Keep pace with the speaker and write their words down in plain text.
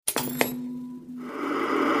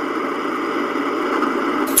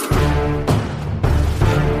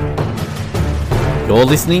You're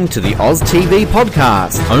listening to the Oz TV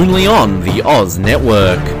podcast, only on the Oz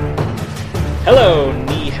Network. Hello,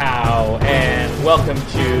 ni hao, and welcome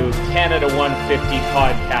to Canada 150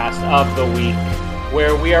 podcast of the week,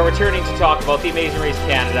 where we are returning to talk about the Amazing Race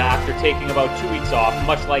Canada after taking about 2 weeks off,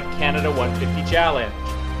 much like Canada 150 Challenge.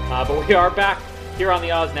 But we are back here on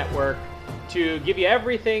the Oz Network to give you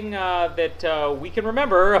everything that we can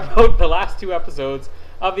remember about the last 2 episodes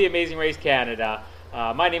of the Amazing Race Canada.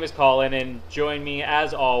 My name is Colin, and join me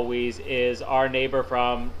as always is our neighbor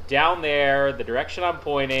from down there, the direction I'm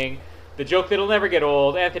pointing, the joke that'll never get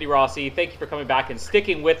old, Anthony Rossi. Thank you for coming back and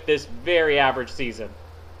sticking with this very average season.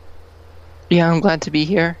 Yeah, I'm glad to be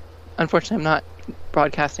here. Unfortunately, I'm not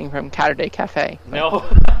broadcasting from Catterday Cafe. But... No,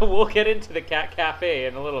 we'll get into the Cat Cafe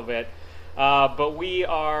in a little bit. But we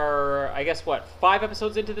are, 5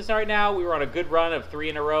 episodes into this right now. We were on a good run of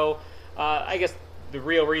 3 in a row. I guess the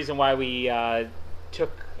real reason why we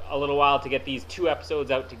took a little while to get these 2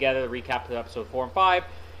 episodes out together, the recap of episode 4 and 5,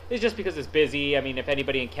 is just because it's busy. I mean, if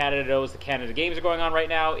anybody in Canada knows, the Canada Games are going on right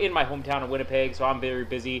now in my hometown of Winnipeg, so I'm very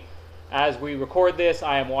busy. As we record this,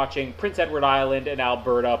 I am watching Prince Edward Island and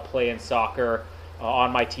Alberta playing soccer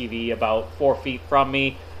on my TV about 4 feet from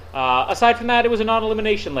me. Aside from that, it was a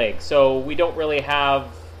non-elimination leg, so we don't really have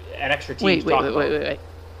an extra team to talk about. Wait.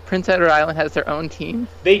 Prince Edward Island has their own team?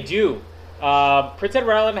 They do. Prince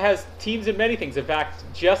Edward Island has teams in many things. In fact,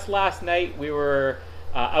 just last night we were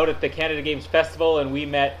out at the Canada Games Festival, and we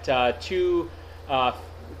met two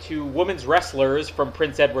women's wrestlers from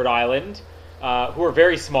Prince Edward Island who are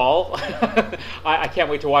very small. I can't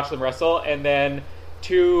wait to watch them wrestle. And then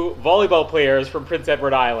 2 volleyball players from Prince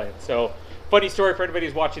Edward Island. So, funny story for anybody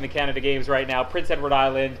who's watching the Canada Games right now. Prince Edward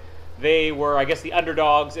Island, they were, the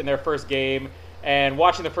underdogs in their first game. And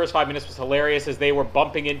watching the first 5 minutes was hilarious as they were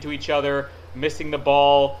bumping into each other, missing the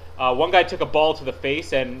ball. One guy took a ball to the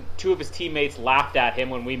face, and 2 of his teammates laughed at him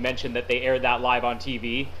when we mentioned that they aired that live on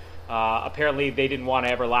TV. Apparently, they didn't want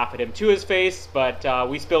to ever laugh at him to his face, but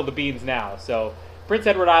we spilled the beans now. So, Prince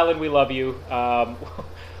Edward Island, we love you.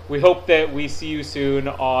 We hope that we see you soon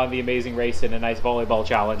on the Amazing Race in a nice volleyball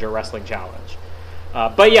challenge or wrestling challenge.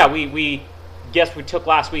 But yeah, we guess we took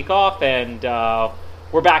last week off, and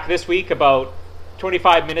we're back this week about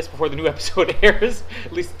 25 minutes before the new episode airs,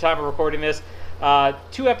 at least the time of recording this.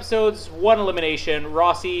 2 episodes, 1 elimination.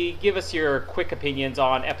 Rossi, give us your quick opinions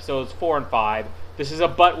on episodes 4 and 5. This is a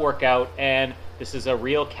butt workout, and this is a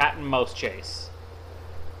real cat and mouse chase.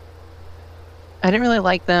 I didn't really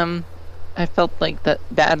like them. I felt like the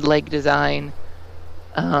bad leg design,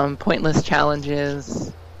 pointless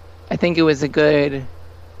challenges. I think it was a good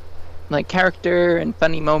character and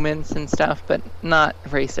funny moments and stuff, but not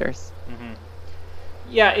racers. Mm-hmm.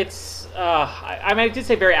 Yeah, it's, I did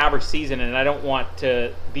say very average season, and I don't want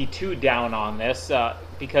to be too down on this,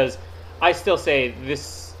 because I still say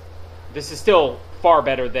this is still far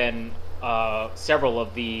better than several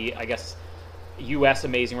of the, U.S.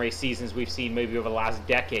 Amazing Race seasons we've seen maybe over the last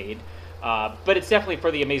decade. But it's definitely,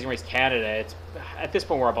 for the Amazing Race Canada, it's, at this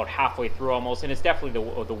point we're about halfway through almost, and it's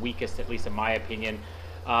definitely the weakest, at least in my opinion.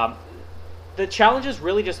 The challenges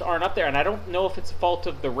really just aren't up there, and I don't know if it's a fault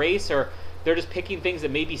of the race or they're just picking things that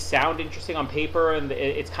maybe sound interesting on paper, and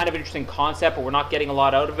it's kind of an interesting concept, but we're not getting a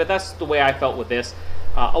lot out of it. That's the way I felt with this.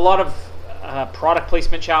 A lot of product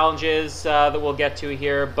placement challenges that we'll get to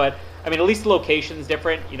here, but at least the location's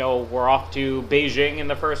different. We're off to Beijing in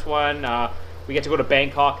the first one. We get to go to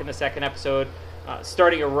Bangkok in the second episode.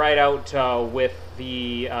 Starting it right out with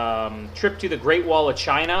the trip to the Great Wall of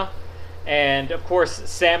China. And, of course,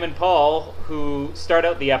 Sam and Paul, who start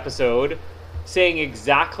out the episode saying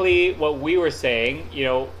exactly what we were saying,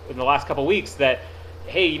 in the last couple of weeks, that,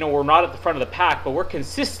 hey, we're not at the front of the pack, but we're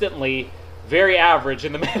consistently very average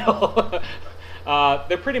in the middle.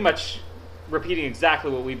 They're pretty much repeating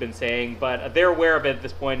exactly what we've been saying, but they're aware of it at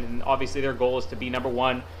this point, and obviously their goal is to be number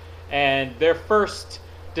 1. And their first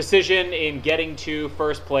decision in getting to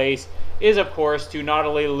first place is, of course, to not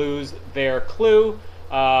only lose their clue,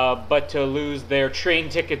 but to lose their train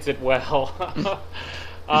tickets as well.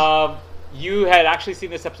 You had actually seen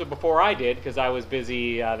this episode before I did, because I was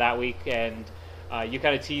busy that week, and you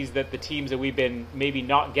kind of teased that the teams that we've been maybe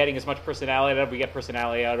not getting as much personality out of, we get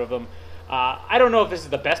personality out of them. I don't know if this is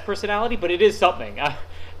the best personality, but it is something.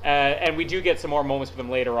 And we do get some more moments with them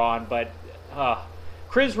later on, but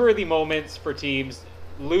cringeworthy moments for teams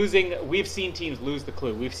losing. We've seen teams lose the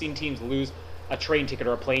clue. We've seen teams lose a train ticket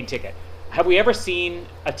or a plane ticket. Have we ever seen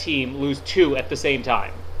a team lose 2 at the same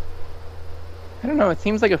time? I don't know, it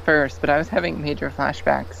seems like a first, but I was having major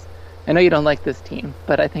flashbacks. I know you don't like this team,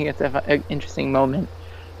 but I think it's an interesting moment.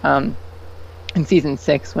 In season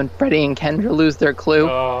 6, when Freddie and Kendra lose their clue.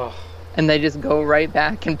 and they just go right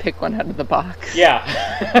back and pick one out of the box.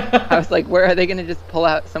 Yeah. I was like, where are they going to just pull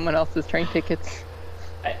out someone else's train tickets?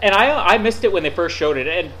 And I missed it when they first showed it.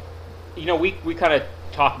 And, we kind of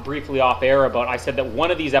talked briefly off air about, I said that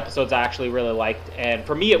one of these episodes I actually really liked. And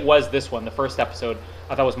for me, it was this one, the first episode.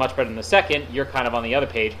 I thought was much better than the second. You're kind of on the other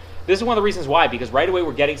page. This is one of the reasons why, because right away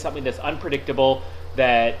we're getting something that's unpredictable,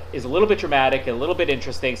 that is a little bit dramatic, a little bit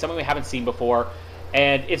interesting, something we haven't seen before.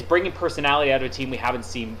 And it's bringing personality out of a team we haven't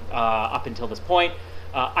seen up until this point.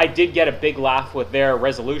 I did get a big laugh with their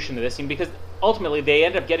resolution to this scene, because ultimately they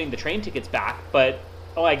end up getting the train tickets back, but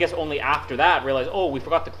I guess only after that realized, we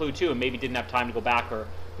forgot the clue too, and maybe didn't have time to go back, or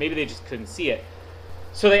maybe they just couldn't see it.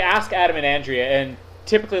 So they ask Adam and Andrea, and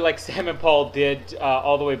typically like Sam and Paul did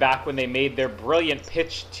all the way back when they made their brilliant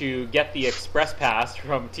pitch to get the express pass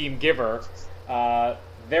from Team Giver,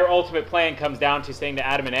 their ultimate plan comes down to saying to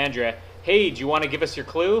Adam and Andrea, hey, do you want to give us your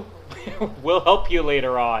clue? We'll help you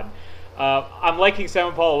later on. I'm liking Sam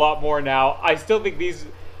and Paul a lot more now. I still think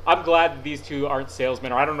I'm glad that these two aren't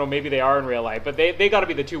salesmen, or I don't know, maybe they are in real life, but they got to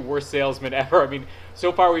be the two worst salesmen ever. I mean,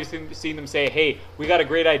 so far we've seen them say, hey, we got a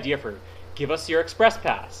great idea for you. Give us your express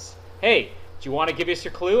pass. Hey, do you want to give us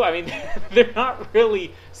your clue? I mean, they're not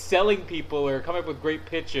really selling people or coming up with great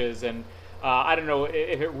pitches, and I don't know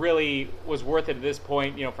if it really was worth it at this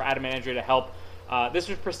point, for Adam and Andrea to help. This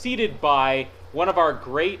was preceded by one of our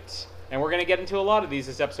great, and we're going to get into a lot of these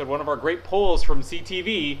this episode, one of our great polls from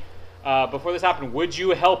CTV. Before this happened, would you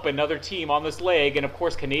help another team on this leg? And of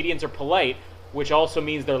course, Canadians are polite, which also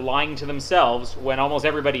means they're lying to themselves when almost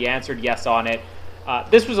everybody answered yes on it.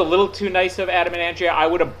 This was a little too nice of Adam and Andrea. I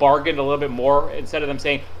would have bargained a little bit more. Instead of them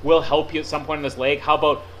saying, we'll help you at some point in this leg, how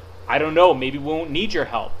about, I don't know, maybe we won't need your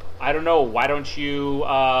help. I don't know, why don't you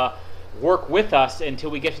work with us until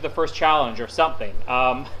we get to the first challenge or something.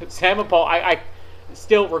 Sam and Paul, I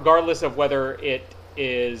still, regardless of whether it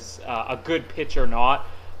is a good pitch or not,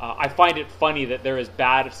 I find it funny that they're as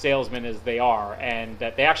bad salesmen as they are, and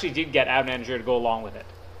that they actually did get Adam and Andrea to go along with it.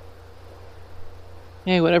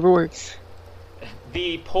 Hey, whatever works.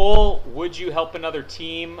 The poll, would you help another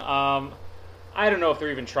team? I don't know if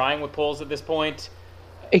they're even trying with polls at this point.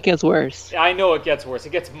 It gets worse. I know it gets worse.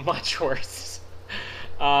 It gets much worse.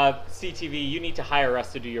 CTV, you need to hire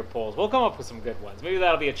us to do your polls. We'll come up with some good ones. Maybe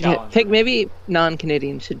that'll be a challenge. Yeah, maybe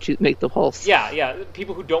non-Canadians should make the polls. Yeah.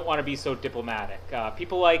 People who don't want to be so diplomatic.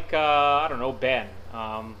 People like, I don't know, Ben.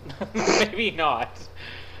 Maybe not.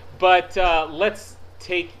 But let's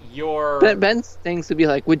take your... Ben's things would be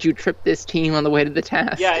like, would you trip this team on the way to the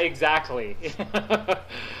task? Yeah, exactly.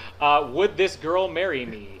 Would this girl marry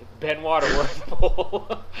me? Ben Waterworth poll.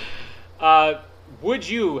 Would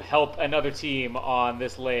you help another team on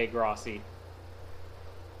this leg, Rossi?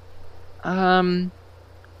 Nah,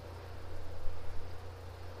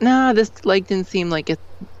 this leg didn't seem like it,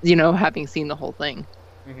 having seen the whole thing.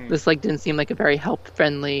 Mm-hmm. This leg didn't seem like a very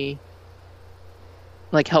help-friendly,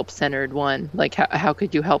 help-centered one. Like, how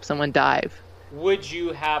could you help someone dive? Would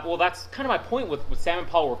you have... Well, that's kind of my point with Sam and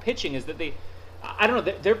Paul were pitching, is that I don't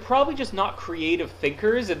know, they're probably just not creative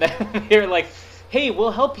thinkers, and they're like, hey,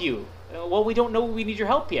 we'll help you. Well, we don't know we need your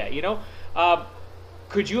help yet,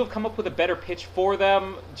 Could you have come up with a better pitch for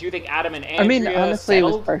them? Do you think Adam and Andrea honestly,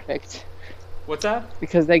 settled? It was perfect. What's that?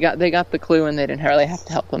 Because they got the clue and they didn't really have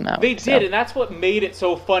to help them out. They did, and that's what made it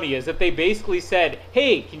so funny, is that they basically said,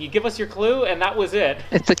 hey, can you give us your clue? And that was it.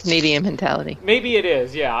 It's the Canadian mentality. Maybe it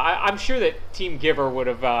is, yeah. I'm sure that Team Giver would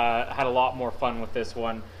have had a lot more fun with this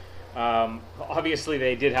one. Obviously,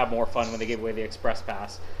 they did have more fun when they gave away the Express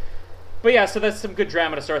Pass. But yeah, so that's some good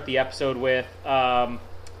drama to start the episode with. I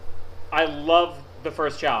love the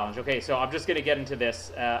first challenge. Okay, so I'm just going to get into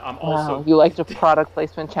this. Wow, you liked a product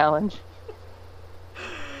placement challenge?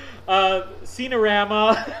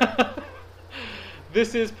 Sinorama.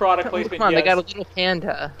 This is product placement. Come on, yes. They got a little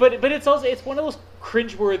panda. But it's one of those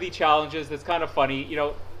cringeworthy challenges that's kind of funny.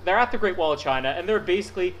 They're at the Great Wall of China, and they're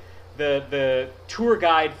basically the tour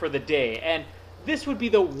guide for the day. And this would be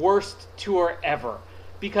the worst tour ever,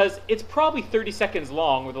 because it's probably 30 seconds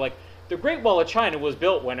long where they're like, the Great Wall of China was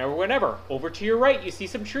built whenever. Over to your right, you see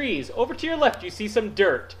some trees. Over to your left, you see some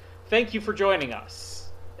dirt. Thank you for joining us.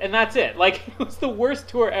 And that's it. Like, it was the worst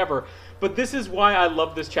tour ever. But this is why I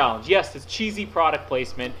love this challenge. Yes, it's cheesy product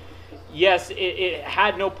placement. Yes, it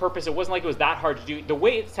had no purpose. It wasn't like it was that hard to do. The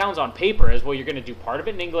way it sounds on paper is, well, you're going to do part of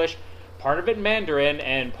it in English, part of it in Mandarin,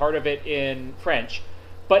 and part of it in French.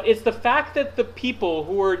 But it's the fact that the people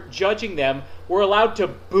who were judging them were allowed to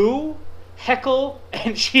boo, heckle,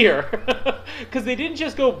 and cheer. Because they didn't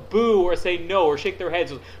just go boo or say no or shake their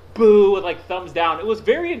heads. It was boo with thumbs down. It was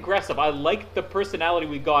very aggressive. I liked the personality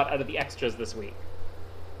we got out of the extras this week.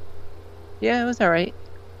 Yeah, it was all right.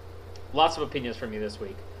 Lots of opinions from you this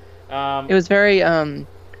week. It was very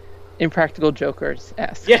Impractical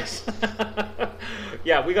Jokers-esque. Yes.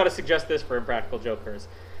 Yeah, we got to suggest this for Impractical Jokers.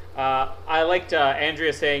 I liked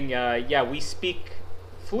Andrea saying, yeah, we speak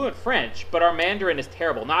fluent French, but our Mandarin is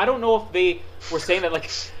terrible. Now, I don't know if they were saying that, like,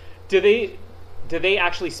 do they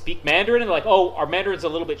actually speak Mandarin? And they're like, oh, our Mandarin's a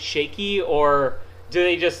little bit shaky, or do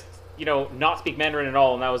they just, not speak Mandarin at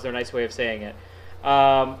all, and that was their nice way of saying it?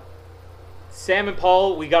 Sam and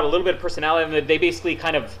Paul, we got a little bit of personality, and they basically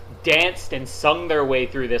kind of danced and sung their way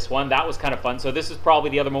through this one. That was kind of fun. So this is probably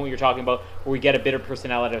the other moment you're talking about where we get a bit of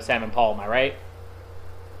personality of Sam and Paul, am I right?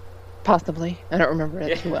 Possibly. I don't remember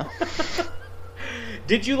it too well.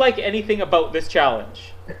 Did you like anything about this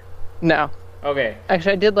challenge? No. Okay.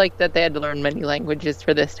 Actually, I did like that they had to learn many languages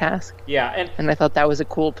for this task. Yeah, and I thought that was a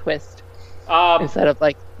cool twist. Instead of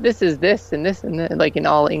like, this is this and this and this, like in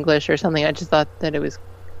all English or something, I just thought that it was...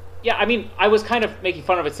 Yeah, I mean, I was kind of making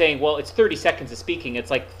fun of it saying, well, it's 30 seconds of speaking.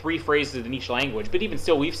 It's like 3 phrases in each language. But even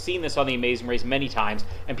still, we've seen this on The Amazing Race many times,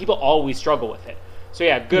 and people always struggle with it. So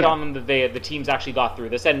yeah, good on them that the teams actually got through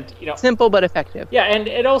this. And simple but effective. Yeah, and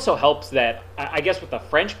it also helps that, I guess with the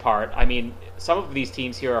French part, I mean, some of these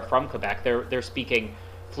teams here are from Quebec. They're speaking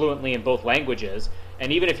fluently in both languages.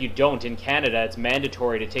 And even if you don't, in Canada, it's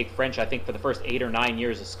mandatory to take French, I think, for the first 8 or 9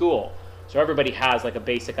 years of school. So everybody has like a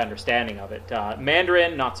basic understanding of it.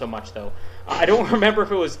 Mandarin, not so much though. I don't remember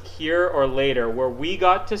if it was here or later where we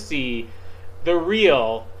got to see the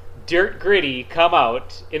real Dirt Gritty come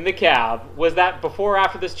out in the cab. Was that before or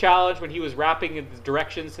after this challenge when he was rapping the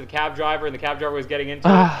directions to the cab driver and the cab driver was getting into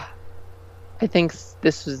it? I think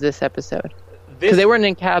this was this episode. Because they weren't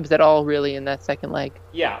in cabs at all really in that second leg.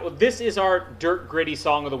 Yeah, well, this is our Dirt Gritty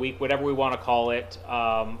Song of the Week, whatever we want to call it.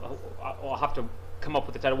 I'll have to come up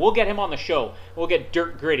with the title. We'll get him on the show. We'll get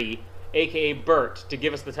Dirt Gritty, a.k.a. Bert, to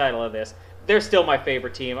give us the title of this. They're still my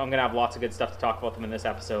favorite team. I'm going to have lots of good stuff to talk about them in this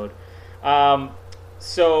episode.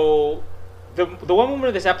 So the one moment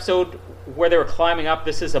of this episode where they were climbing up,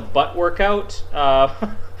 this is a butt workout.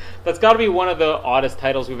 That's got to be one of the oddest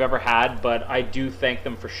titles we've ever had, but I do thank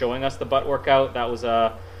them for showing us the butt workout. That was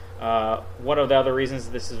one of the other reasons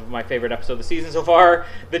this is my favorite episode of the season so far.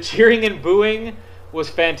 The cheering and booing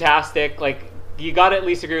was fantastic. Like, you got to at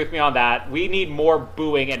least agree with me on that. We need more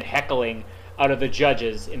booing and heckling out of the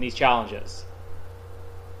judges in these challenges.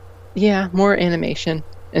 Yeah, more animation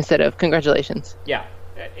instead of congratulations. Yeah,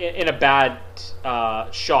 in a bad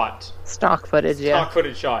shot. Stock footage, yeah. Stock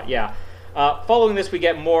footage shot, yeah. Following this, we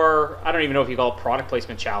get more, I don't even know if you call it product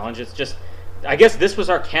placement challenge. It's just, I guess this was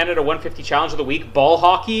our Canada 150 Challenge of the Week, ball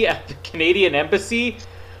hockey at the Canadian Embassy.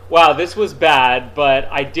 Wow, this was bad, but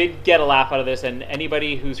I did get a laugh out of this, and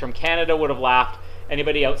anybody who's from Canada would have laughed.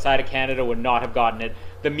 Anybody outside of Canada would not have gotten it.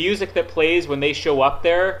 The music that plays when they show up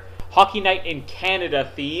there, Hockey Night in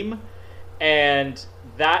Canada theme, and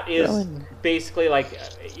that is basically like,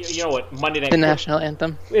 you know what, Monday Night... The national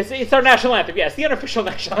anthem. It's our national anthem, yes, the unofficial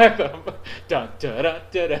national anthem. Dun, da, da,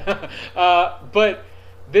 da, da. But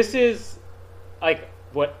this is like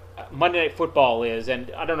what Monday Night Football is,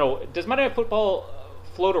 and I don't know, does Monday Night Football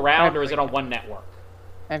float around, or is it on one network?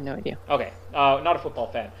 I have no idea. Okay, not a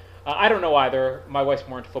football fan. I don't know either. My wife's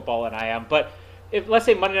more into football than I am. But if, let's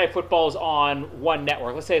say Monday Night Football is on one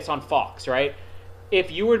network. Let's say it's on Fox, right?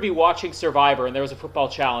 If you were to be watching Survivor and there was a football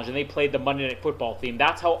challenge and they played the Monday Night Football theme,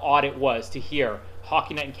 that's how odd it was to hear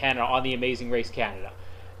Hockey Night in Canada on the Amazing Race Canada.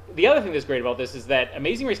 The other thing that's great about this is that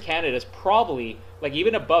Amazing Race Canada is probably, like,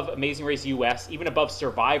 even above Amazing Race US, even above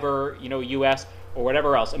Survivor, US, or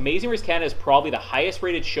whatever else. Amazing Race Canada is probably the highest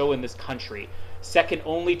rated show in this country, second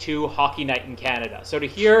only to Hockey Night in Canada. So to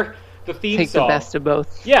hear the theme Take song... the best of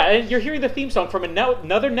both. Yeah, and you're hearing the theme song from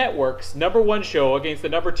another network's number one show against the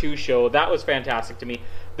number two show. That was fantastic to me.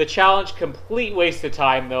 The challenge, complete waste of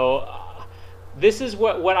time, though. This is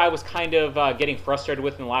what I was kind of getting frustrated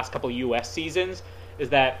with in the last couple of US seasons, is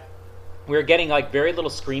that we were getting like very little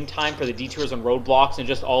screen time for the detours and roadblocks and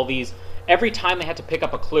just all these... Every time they had to pick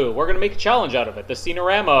up a clue, we're going to make a challenge out of it. The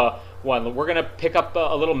Sinorama one, we're going to pick up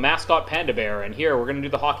a little mascot panda bear, and here we're going to do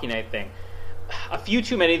the Hockey Night thing. A few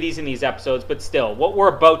too many of these in these episodes, but still, what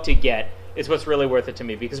we're about to get is what's really worth it to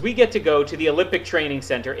me, because we get to go to the Olympic Training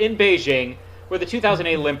Center in Beijing, where the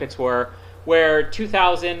 2008 Olympics were, where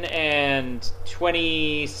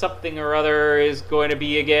 2020 something or other is going to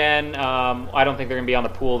be again. I don't think they're going to be on the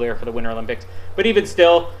pool there for the Winter Olympics, but even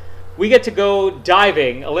still, we get to go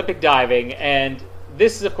diving, Olympic diving, and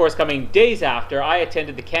this is, of course, coming days after I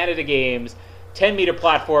attended the Canada Games 10-meter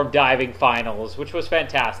platform diving finals, which was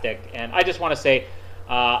fantastic. And I just want to say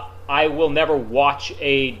I will never watch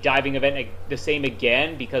a diving event the same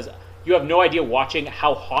again, because you have no idea watching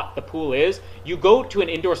how hot the pool is. You go to an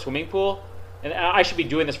indoor swimming pool, and I should be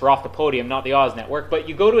doing this for Off the Podium, not the Oz Network, but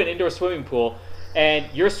you go to an indoor swimming pool, and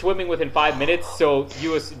you're swimming within 5 minutes, so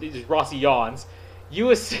Rossi yawns.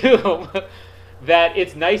 You assume that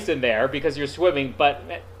it's nice in there because you're swimming, but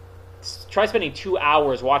try spending 2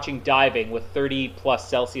 hours watching diving with 30-plus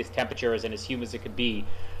Celsius temperatures and as humid as it could be.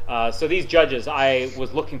 So these judges, I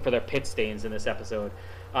was looking for their pit stains in this episode.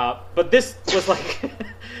 But this was like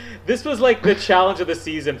this was like the challenge of the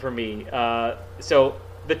season for me. So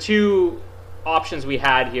the two options we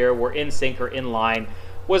had here were in sync or in line.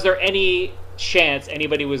 Was there any chance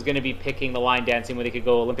anybody was going to be picking the line dancing when they could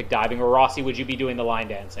go Olympic diving? Or Rossi, would you be doing the line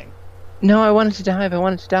dancing? No, I wanted to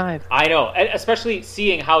dive. I know, especially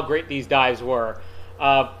seeing how great these dives were.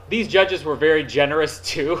 These judges were very generous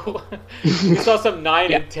too. We saw some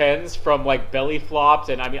 9 and 10s from like belly flops,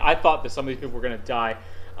 and I mean, I thought that some of these people were going to die.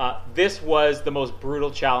 This was the most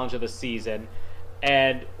brutal challenge of the season,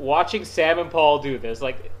 and watching Sam and Paul do this,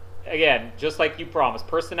 like, again, just like you promised,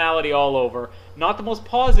 personality all over. Not the most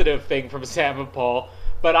positive thing from Sam and Paul,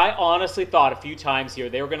 but I honestly thought a few times here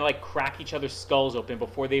they were going to like crack each other's skulls open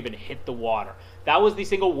before they even hit the water. That was the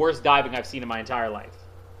single worst diving I've seen in my entire life.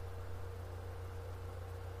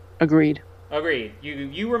 Agreed.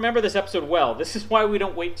 You remember this episode well. This is why we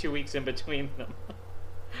don't wait 2 weeks in between them.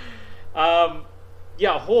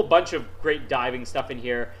 Yeah, a whole bunch of great diving stuff in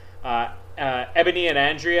here. Ebony and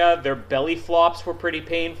Andrea, their belly flops were pretty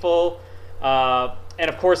painful. And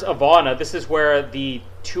of course, Ivana, this is where the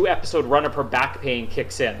 2-episode run of her back pain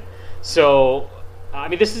kicks in. So, I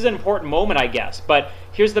mean, this is an important moment, I guess. But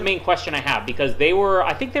here's the main question I have, because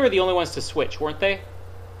I think they were the only ones to switch, weren't they?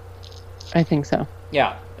 I think so.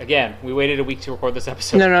 Yeah. Again, we waited a week to record this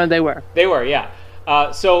episode. No, they were. They were, yeah.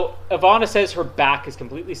 So Ivana says her back is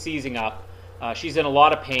completely seizing up. She's in a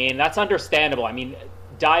lot of pain. That's understandable. I mean,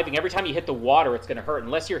 diving, every time you hit the water, it's going to hurt.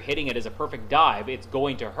 Unless you're hitting it as a perfect dive, it's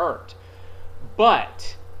going to hurt.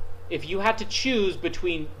 But if you had to choose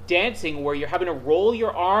between dancing, where you're having to roll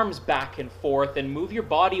your arms back and forth and move your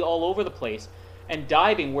body all over the place, and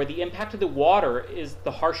diving, where the impact of the water is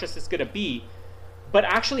the harshest it's going to be, but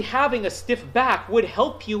actually having a stiff back would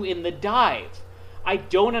help you in the dive. I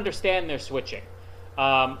don't understand their switching.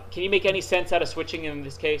 Can you make any sense out of switching in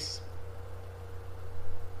this case?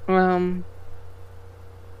 I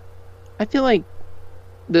feel like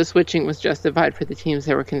the switching was justified for the teams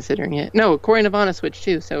that were considering it. No, Corey and Ivana switched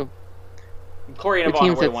too, so... Corey and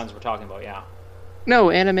Ivana were the ones we're talking about, yeah.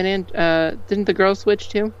 No, Adam and didn't the girls switch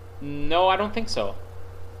too? No, I don't think so.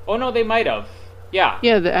 Oh, no, they might have. Yeah.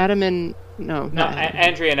 Yeah, the Adam and... No,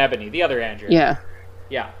 Andrea and Ebony, the other Andrea.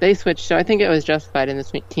 Yeah. They switched, so I think it was justified in the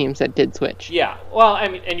teams that did switch. Yeah. Well, I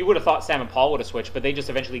mean, and you would have thought Sam and Paul would have switched, but they just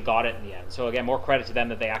eventually got it in the end. So again, more credit to them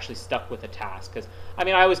that they actually stuck with the task. Because, I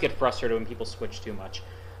mean, I always get frustrated when people switch too much.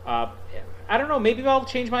 I don't know, maybe I'll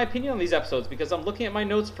change my opinion on these episodes, because I'm looking at my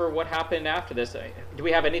notes for what happened after this. Do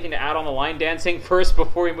we have anything to add on the line dancing first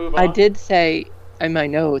before we move on? I did say in my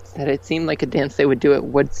notes that it seemed like a dance they would do at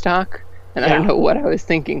Woodstock. And I don't know what I was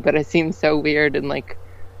thinking, but it seemed so weird and, like,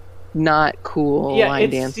 not cool line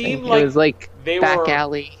dancing. Seemed like it was like back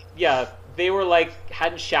alley. Yeah, they were, like,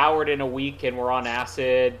 hadn't showered in a week and were on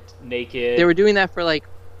acid, naked. They were doing that for, like,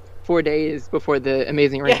 4 days before the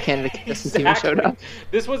Amazing Race Canada contestants even showed up.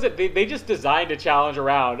 This was it. They just designed a challenge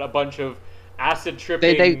around a bunch of acid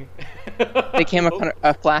tripping. They came upon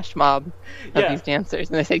a flash mob of these dancers,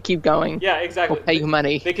 and they said, "Keep going. Yeah, exactly. We'll pay you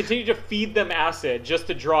money." They continued to feed them acid just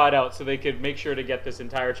to draw it out, so they could make sure to get this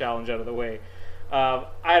entire challenge out of the way. I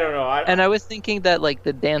don't know. I was thinking that like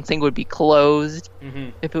the dancing would be closed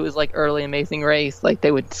if it was like early Amazing Race, like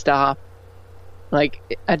they would stop. Like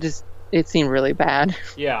it seemed really bad.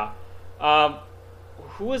 Yeah.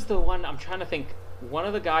 Who was the one? I'm trying to think. One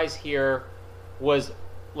of the guys here was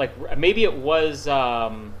like, maybe it was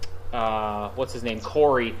what's his name,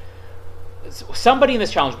 Corey. Somebody in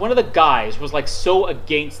this challenge, one of the guys was like so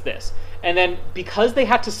against this, and then because they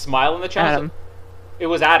had to smile in the challenge, it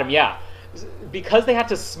was Adam, yeah. Because they had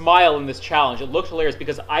to smile in this challenge, it looked hilarious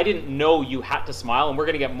because I didn't know you had to smile, and we're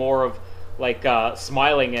gonna get more of like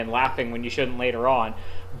smiling and laughing when you shouldn't later on,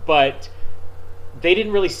 but they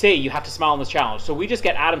didn't really say you have to smile in this challenge. So we just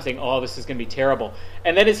get Adam saying, "Oh, this is going to be terrible."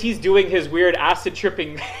 And then as he's doing his weird acid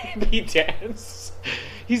tripping baby dance,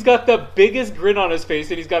 he's got the biggest grin on his face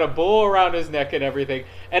and he's got a bow around his neck and everything.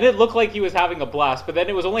 And it looked like he was having a blast. But then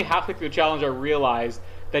it was only halfway through the challenge I realized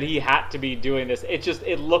that he had to be doing this.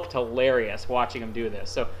 It looked hilarious watching him do this.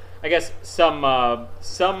 So I guess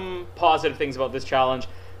some positive things about this challenge.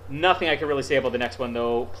 Nothing I can really say about the next one,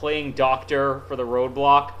 though. Playing doctor for the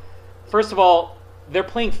roadblock. First of all, they're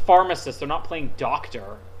playing pharmacist. They're not playing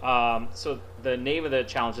doctor. So the name of the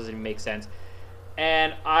challenge doesn't even make sense.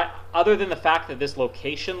 And other than the fact that this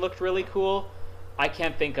location looked really cool, I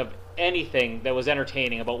can't think of anything that was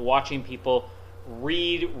entertaining about watching people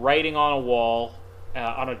read writing on a wall,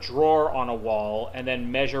 on a drawer on a wall, and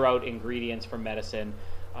then measure out ingredients for medicine.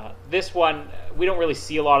 This one, we don't really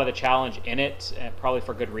see a lot of the challenge in it, probably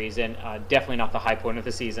for good reason. Definitely not the high point of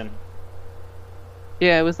the season.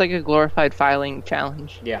 Yeah, it was like a glorified filing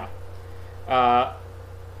challenge. Yeah.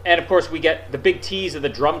 And of course, we get the big tease of the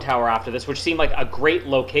drum tower after this, which seemed like a great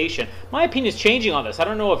location. My opinion is changing on this. I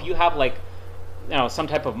don't know if you have some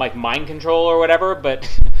type of mind control or whatever, but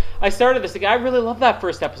I started this. I really loved that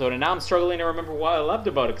first episode, and now I'm struggling to remember what I loved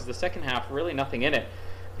about it because the second half, really nothing in it.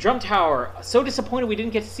 Drum tower, so disappointed we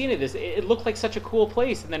didn't get to see any of this. It looked like such a cool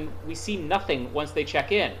place, and then we see nothing once they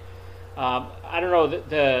check in. I don't know,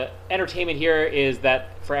 the entertainment here is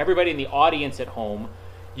that for everybody in the audience at home,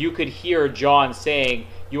 you could hear John saying,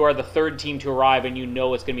 you are the third team to arrive and you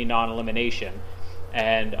know it's going to be non-elimination.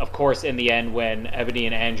 And of course, in the end, when Ebony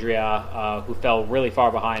and Andrea, who fell really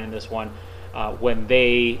far behind in this one, when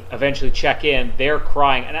they eventually check in, they're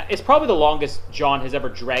crying. And it's probably the longest John has ever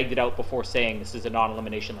dragged it out before saying this is a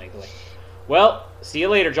non-elimination leg. Like, well, see you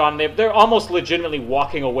later, John. They're almost legitimately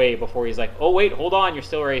walking away before he's like, oh, wait, hold on, you're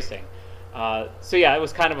still racing. So yeah, it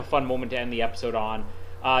was kind of a fun moment to end the episode on.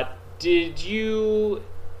 Did you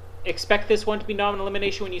expect this one to be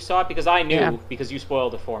non-elimination when you saw it? Because I knew, because you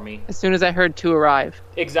spoiled it for me. As soon as I heard 2 arrive.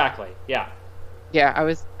 Exactly, yeah.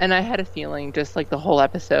 Yeah, I had a feeling, just like the whole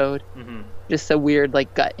episode, just a weird,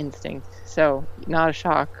 gut instinct. So, not a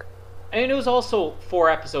shock. And it was also 4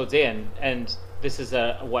 episodes in, and this is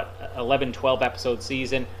a 11, 12 episode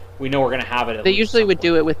season. We know we're going to have it at They usually would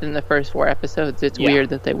do it within the first 4 episodes. It's weird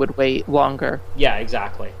that they would wait longer. Yeah,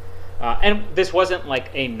 exactly. And this wasn't like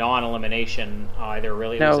a non-elimination either,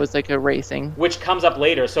 really. No, it was like a racing. Which comes up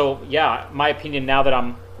later. So, yeah, my opinion now that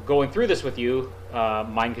I'm going through this with you,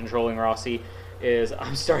 mind-controlling Rossi, is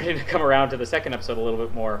I'm starting to come around to the second episode a little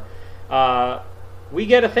bit more. We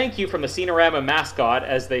get a thank you from the Sinorama mascot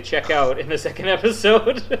as they check out in the second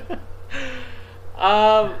episode.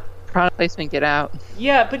 Product placement, get out.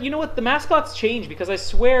 Yeah, but you know what? The mascots change, because I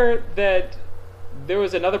swear that there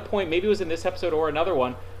was another point, maybe it was in this episode or another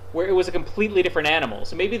one, where it was a completely different animal.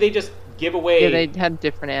 So maybe they just give away... Yeah, they had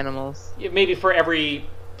different animals. Maybe for every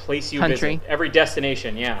place you Country. visit. Every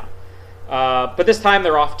destination, yeah. But this time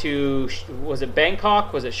they're off to... Was it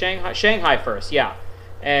Bangkok? Was it Shanghai? Shanghai first, yeah.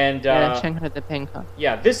 And Shanghai to Bangkok.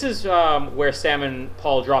 Yeah, this is where Sam and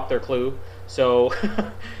Paul dropped their clue. So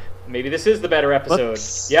maybe this is the better episode.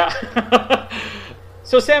 Whoops. Yeah.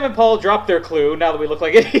 So Sam and Paul dropped their clue, now that we look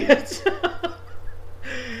like idiots.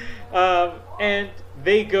 And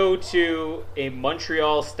they go to a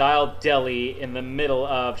Montreal-style deli in the middle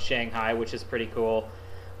of Shanghai, which is pretty cool.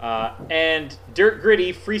 And Dirt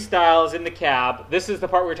Gritty freestyles in the cab. This is the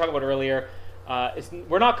part we were talking about earlier.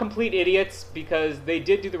 We're not complete idiots, because they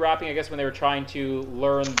did do the rapping, I guess, when they were trying to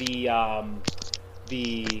learn the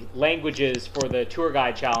languages for the tour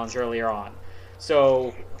guide challenge earlier on.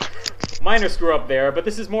 So, minor screw up there, but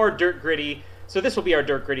this is more Dirt Gritty. So this will be our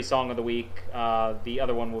Dirt Gritty song of the week. The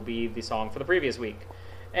other one will be the song for the previous week.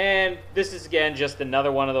 And this is, again, just another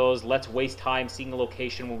one of those let's waste time seeing a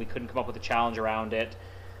location when we couldn't come up with a challenge around it.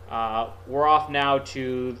 We're off now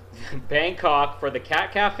to Bangkok for the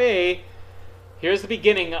Cat Cafe. Here's the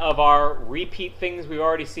beginning of our repeat things we've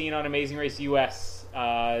already seen on Amazing Race US.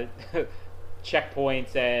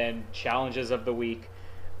 Checkpoints and challenges of the week.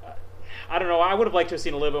 I don't know, I would have liked to have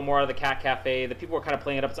seen a little bit more out of the Cat Cafe. The people were kind of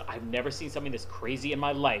playing it up. So I've never seen something this crazy in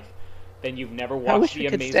my life. Then you've never watched The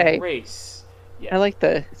Amazing Race. Yeah. I like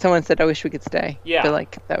someone said, I wish we could stay. Yeah. I feel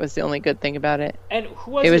like that was the only good thing about it. And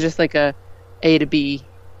who was it? Was just like a to B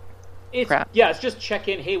crap. Yeah, it's just check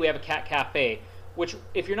in, hey, we have a Cat Cafe. Which,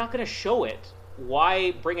 if you're not going to show it,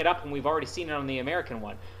 why bring it up when we've already seen it on the American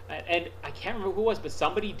one? And I can't remember who it was, but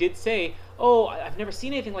somebody did say, oh, I've never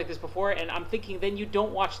seen anything like this before, and I'm thinking, then you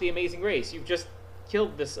don't watch The Amazing Race. You've just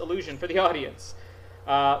killed this illusion for the audience.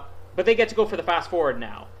 But they get to go for the fast forward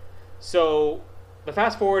now. So the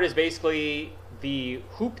fast forward is basically the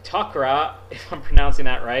hoop takra, if I'm pronouncing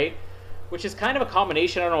that right, which is kind of a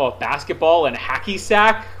combination, I don't know, of basketball and hacky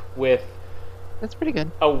sack with... That's pretty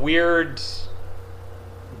good. A weird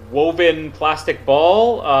woven plastic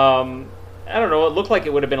ball. I don't know, it looked like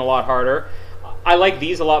it would have been a lot harder. I like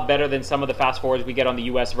these a lot better than some of the fast forwards we get on the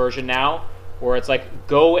US version now, where it's like,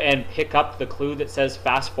 go and pick up the clue that says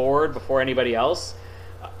fast forward before anybody else.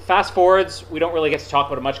 Fast forwards, we don't really get to talk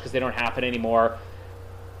about it much because they don't happen anymore.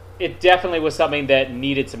 It definitely was something that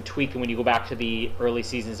needed some tweaking when you go back to the early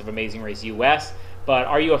seasons of Amazing Race US. But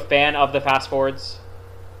are you a fan of the fast forwards?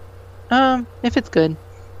 If it's good.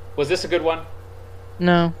 Was this a good one?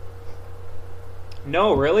 No.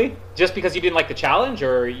 No, really? Just because you didn't like the challenge,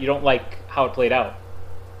 or you don't like how it played out?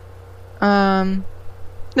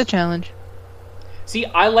 The challenge. See,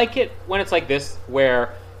 I like it when it's like this,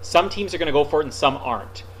 where some teams are going to go for it and some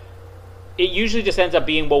aren't. It usually just ends up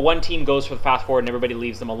being, well, one team goes for the fast forward and everybody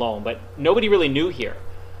leaves them alone, but nobody really knew here.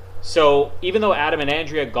 So even though Adam and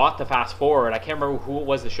Andrea got the fast forward, I can't remember who it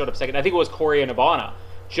was that showed up second. I think it was Corey and Ivana.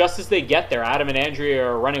 Just as they get there, Adam and Andrea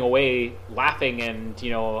are running away, laughing and,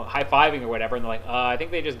 high-fiving or whatever, and they're like, I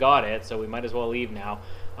think they just got it, so we might as well leave now.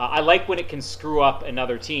 I like when it can screw up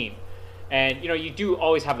another team. And, you do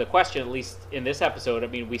always have the question, at least in this episode. I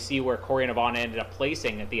mean, we see where Corey and Ivana ended up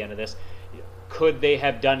placing at the end of this. Could they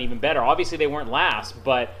have done even better? Obviously, they weren't last,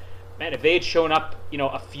 but, man, if they had shown up,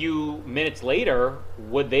 a few minutes later,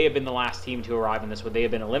 would they have been the last team to arrive in this? Would they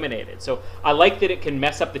have been eliminated? So I like that it can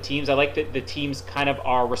mess up the teams. I like that the teams kind of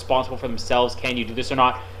are responsible for themselves. Can you do this or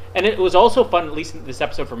not? And it was also fun, at least in this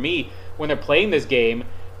episode for me, when they're playing this game,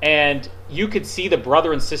 and you could see the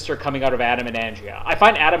brother and sister coming out of Adam and Andrea. I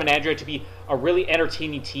find Adam and Andrea to be a really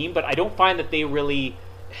entertaining team, but I don't find that they really...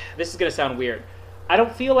 This is going to sound weird. I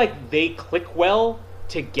don't feel like they click well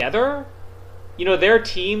together. There are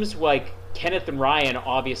teams like Kenneth and Ryan,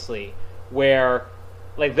 obviously, where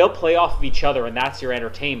they'll play off of each other and that's your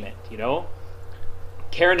entertainment,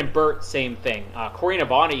 Karen and Bert, same thing. Corey and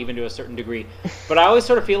Ivana, even to a certain degree. But I always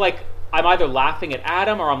sort of feel like I'm either laughing at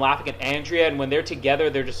Adam or I'm laughing at Andrea, and when they're together,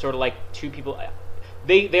 they're just sort of like two people.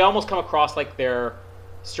 They almost come across like they're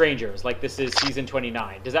strangers, like this is season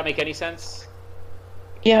 29. Does that make any sense?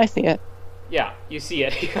 Yeah, I see it. Yeah, you see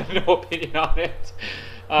it. You have no opinion on it.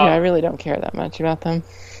 Yeah, I really don't care that much about them.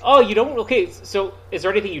 Oh, you don't? Okay, so is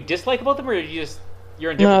there anything you dislike about them, or you're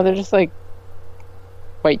indifferent? No, they're just like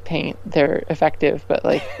white paint. They're effective, but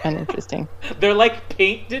uninteresting. They're like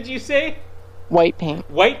paint, did you say? White paint.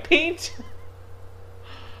 White paint?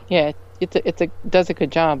 Yeah, it does a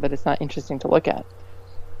good job, but it's not interesting to look at.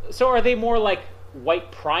 So are they more like white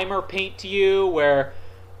primer paint to you, where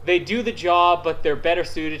they do the job, but they're better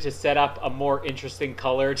suited to set up a more interesting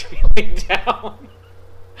color to be laid down?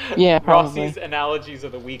 Yeah, probably. Rossi's analogies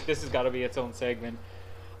of the week. This has got to be its own segment.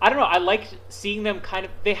 I don't know. I liked seeing them kind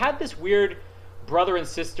of... They had this weird brother and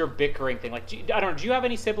sister bickering thing. I don't know. Do you have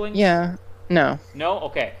any siblings? Yeah. No. No?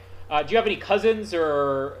 Okay. Do you have any cousins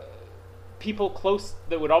or people close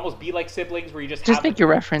that would almost be like siblings where you just make your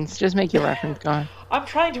reference. Just make your reference. Go on. I'm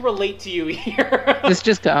trying to relate to you here.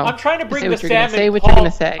 Just go. I'm trying to bring the salmon. Say what you're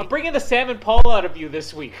gonna say. I'm bringing the salmon Paul out of you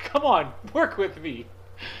this week. Come on, work with me.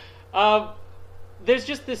 There's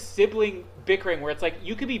just this sibling bickering where it's like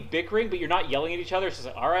you could be bickering, but you're not yelling at each other. It's just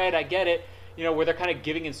like, all right, I get it. Where they're kind of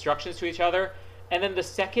giving instructions to each other. And then the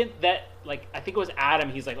second that, I think it was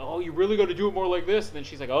Adam, he's like, oh, you really got to do it more like this. And then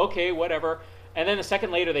she's like, okay, whatever. And then a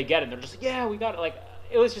second later they get it. And they're just like, yeah, we got it.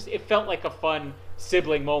 It felt like a fun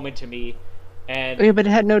sibling moment to me. And yeah, but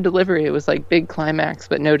it had no delivery. It was like big climax,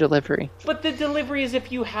 but no delivery. But the delivery is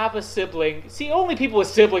if you have a sibling. See, only people with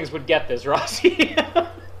siblings would get this, Rossi.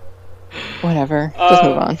 Whatever. Just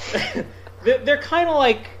move on. They're kind of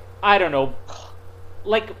like, I don't know,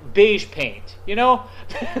 like beige paint,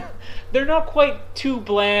 They're not quite too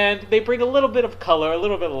bland. They bring a little bit of color, a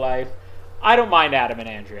little bit of life. I don't mind Adam and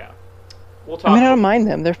Andrea. We'll talk. I don't mind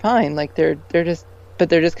them. They're fine. They're just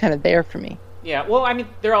kind of there for me. Yeah. Well,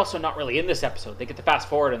 they're also not really in this episode. They get to fast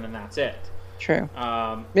forward and then that's it. True.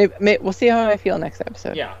 Maybe we'll see how I feel next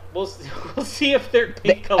episode. Yeah, we'll see if they're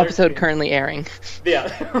paint colors. Episode currently airing.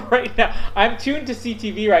 Yeah, right now I'm tuned to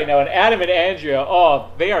CTV right now, and Adam and Andrea,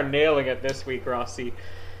 they are nailing it this week, Rossi.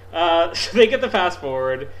 So they get the fast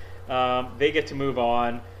forward. They get to move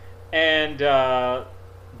on, and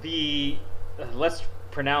let's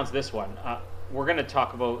pronounce this one. We're going to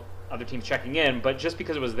talk about other teams checking in, but just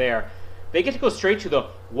because it was there, they get to go straight to the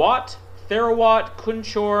Wat Therawat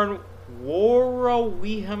Kunchorn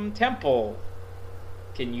Warawiham Temple.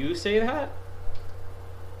 Can you say that?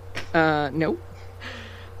 Nope.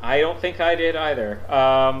 I don't think I did either.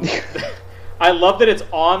 I love that it's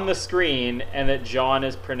on the screen and that John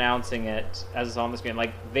is pronouncing it as it's on the screen.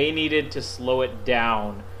 They needed to slow it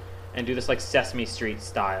down and do this Sesame Street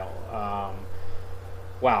style.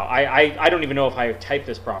 Wow, I don't even know if I typed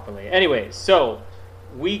this properly. Anyway, so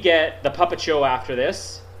we get the puppet show after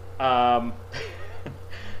this.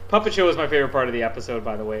 Puppet show is my favorite part of the episode,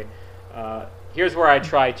 by the way. Here's where I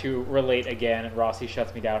try to relate again, and Rossi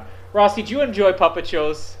shuts me down. Rossi, do you enjoy puppet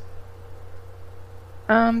shows?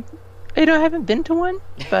 I haven't been to one,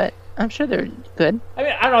 but I'm sure they're good.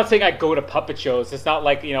 I'm not saying I go to puppet shows. It's not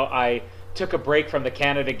like, I took a break from the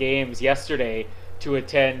Canada Games yesterday to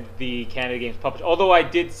attend the Canada Games puppet. Although I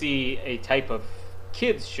did see a type of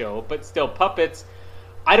kids show, but still puppets.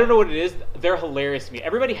 I don't know what it is. They're hilarious to me.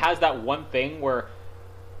 Everybody has that one thing where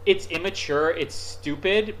it's immature, it's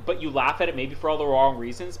stupid, but you laugh at it maybe for all the wrong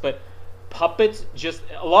reasons. But puppets, just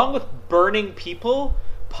along with burning people,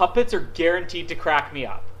 puppets are guaranteed to crack me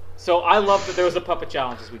up. So I love that there was a puppet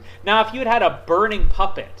challenge this week. Now, if you had a burning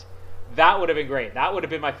puppet, that would have been great. That would have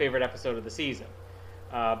been my favorite episode of the season.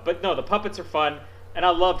 But no, the puppets are fun, and I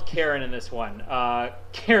loved Karen in this one.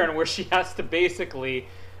 Karen, where she has to basically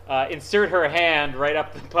insert her hand right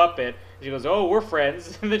up the puppet. She goes, "Oh, we're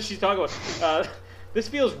friends," and then she's talking about this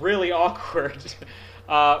feels really awkward.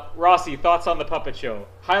 Rossi, thoughts on the puppet show?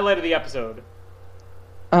 Highlight of the episode.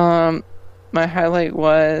 My highlight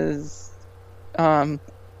was having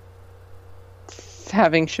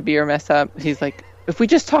Shabir mess up. He's like, "If we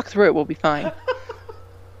just talk through it, we'll be fine."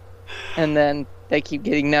 And then they keep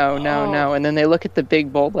getting no, and then they look at the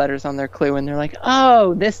big bold letters on their clue, and they're like,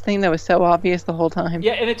 "Oh, this thing that was so obvious the whole time."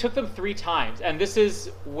 Yeah, and it took them 3 times, and this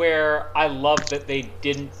is where I love that they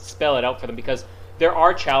didn't spell it out for them, because there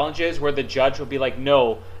are challenges where the judge will be like,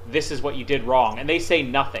 "No, this is what you did wrong," and they say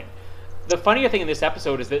nothing. The funnier thing in this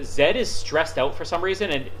episode is that Zed is stressed out for some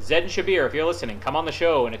reason, and Zed and Shabir, if you're listening, come on the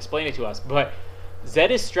show and explain it to us. But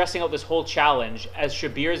Zed is stressing out this whole challenge as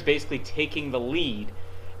Shabir is basically taking the lead.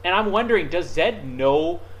 And I'm wondering, does Zed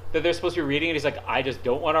know that they're supposed to be reading it? He's like, "I just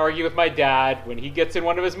don't want to argue with my dad. When he gets in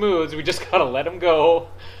one of his moods, we just gotta let him go."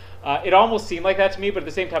 It almost seemed like that to me, but at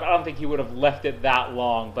the same time, I don't think he would have left it that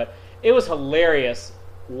long. But it was hilarious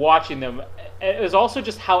watching them. It was also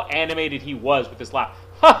just how animated he was with this laugh.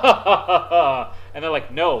 Ha ha ha ha ha. And they're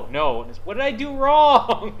like, no. And what did I do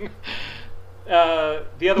wrong? The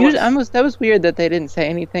other one. That was weird that they didn't say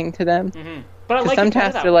anything to them. Mm-hmm. But I like some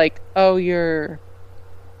tasks are like, "Oh, you're..."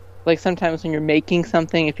 Like, sometimes when you're making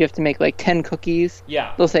something, if you have to make, like, 10 cookies,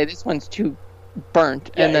 yeah, they'll say, "This one's too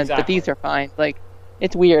burnt," and then, exactly. But these are fine. Like,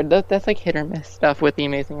 it's weird. That's, like, hit or miss stuff with The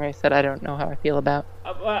Amazing Race that I don't know how I feel about.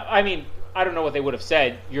 I mean, I don't know what they would have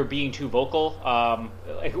said. "You're being too vocal,"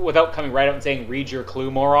 like, without coming right out and saying, "Read your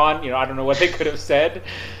clue, moron." I don't know what they could have said.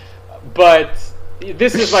 But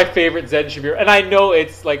this is my favorite Zed and Shabir. And I know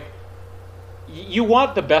it's, like, you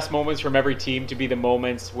want the best moments from every team to be the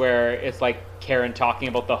moments where it's like Karen talking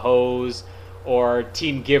about the hose, or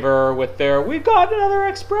Team Giver with their "we've got another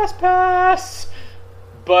express pass."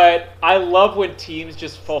 But I love when teams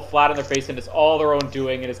just fall flat on their face and it's all their own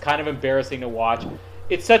doing, and it's kind of embarrassing to watch.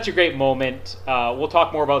 It's such a great moment. We'll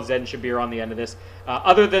talk more about Zed and Shabir on the end of this.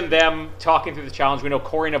 Other than them talking through the challenge, we know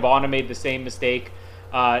Corey Navana made the same mistake.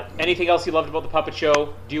 Anything else you loved about the puppet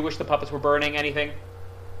show? Do you wish the puppets were burning? Anything?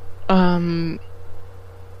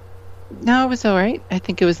 No, it was alright. I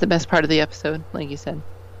think it was the best part of the episode, like you said.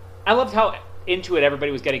 I loved how into it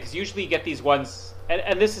everybody was getting, because usually you get these ones,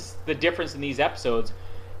 and this is the difference in these episodes,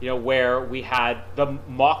 where we had the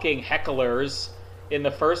mocking hecklers in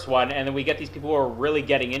the first one, and then we get these people who are really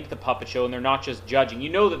getting into the puppet show, and they're not just judging. You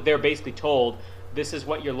know that they're basically told, this is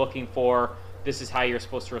what you're looking for, this is how you're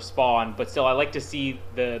supposed to respond, but still I like to see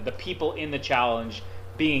the people in the challenge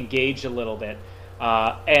being engaged a little bit,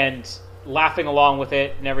 and laughing along with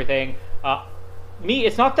it and everything.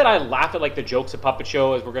 It's not that I laugh at, like, the jokes of puppet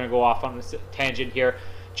show, as we're going to go off on this tangent here.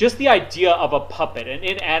 Just the idea of a puppet, an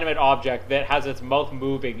inanimate object that has its mouth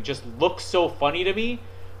moving, just looks so funny to me.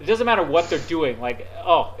 It doesn't matter what they're doing. Like,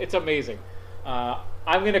 oh, it's amazing.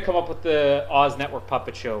 I'm going to come up with the Oz Network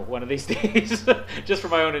puppet show one of these days, just for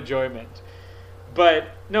my own enjoyment. But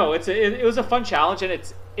no, it was a fun challenge, and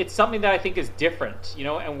it's something that I think is different,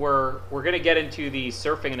 and we're going to get into the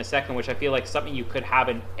surfing in a second, which I feel like something you could have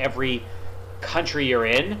in every country you're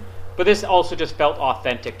in, but this also just felt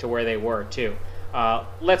authentic to where they were too.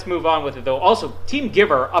 Let's move on with it though. Also, Team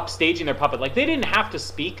Giver upstaging their puppet, like, they didn't have to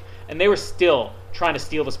speak, and they were still trying to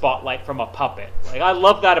steal the spotlight from a puppet. Like, I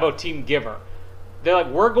love that about Team Giver. They're like,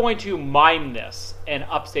 we're going to mime this and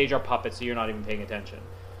upstage our puppet so you're not even paying attention.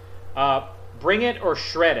 Bring it or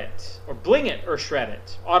shred it, or bling it or shred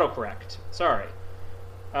it. Autocorrect. Sorry.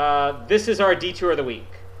 This is our detour of the week.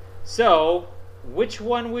 So, which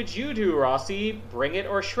one would you do, Rossi? Bring it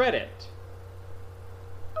or shred it?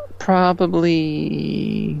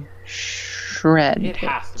 Probably shred. It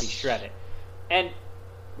has to be shred it. And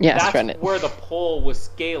yeah, that's shred it. Where the poll was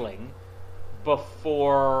scaling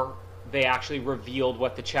before they actually revealed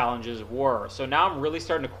what the challenges were. So now I'm really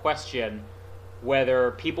starting to question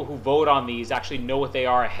whether people who vote on these actually know what they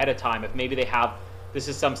are ahead of time, if maybe they have, this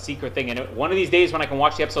is some secret thing. And one of these days when I can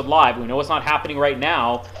watch the episode live, we know it's not happening right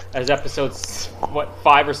now as episode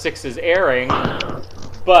 5 or 6 is airing,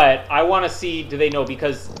 but I want to see, do they know?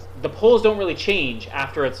 Because the polls don't really change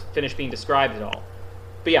after it's finished being described at all.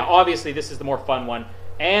 But yeah, obviously this is the more fun one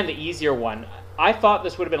and the easier one. I thought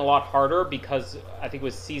this would have been a lot harder because I think it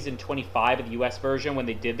was season 25 of the US version when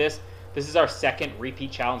they did this. This is our second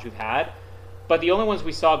repeat challenge we've had. But the only ones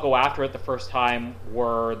we saw go after it the first time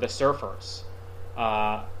were the surfers.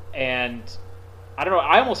 And I don't know,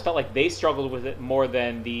 I almost felt like they struggled with it more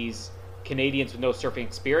than these Canadians with no surfing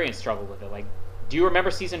experience struggled with it. Like, do you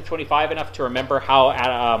remember season 25 enough to remember how,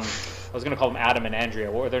 I was going to call them Adam and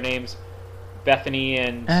Andrea. What were their names? Bethany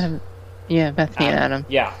and... Adam. Yeah, Bethany and Adam.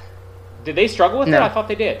 Yeah. Did they struggle with it? I thought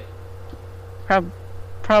they did.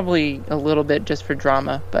 Probably a little bit just for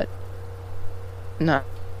drama, but not.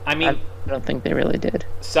 I mean... I don't think they really did.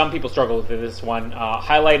 Some people struggled with this one.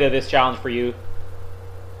 Highlight of this challenge for you.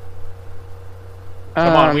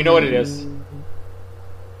 Come on, we know what it is.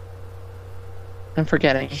 I'm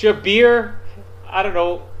forgetting. Shabir, I don't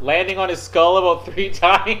know, landing on his skull about 3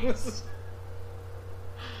 times.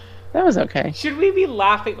 That was okay. Should we be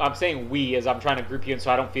laughing? I'm saying we as I'm trying to group you in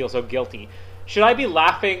so I don't feel so guilty. Should I be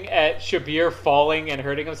laughing at Shabir falling and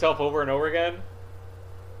hurting himself over and over again?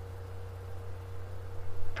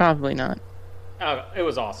 Probably not. Oh, it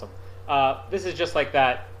was awesome. This is just like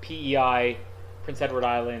that PEI, Prince Edward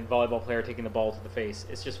Island volleyball player taking the ball to the face.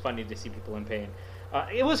 It's just funny to see people in pain.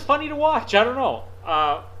 It was funny to watch. I don't know.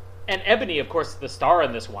 And Ebony, of course, the star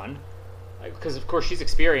in this one, because of course she's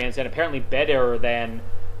experienced and apparently better than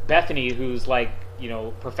Bethany, who's like, you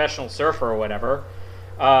know, professional surfer or whatever.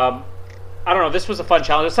 I don't know. This was a fun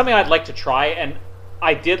challenge. It's something I'd like to try, and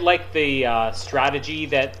I did like the strategy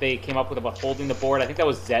that they came up with about holding the board. I think that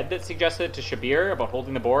was Zed that suggested it to Shabir about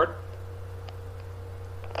holding the board.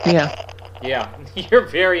 Yeah. Yeah, you're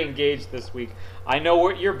very engaged this week. I know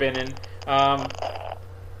what you're been in.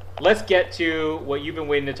 Let's get to what you've been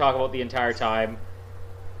waiting to talk about the entire time.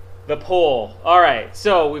 The poll. All right,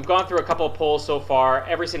 so we've gone through a couple of polls so far.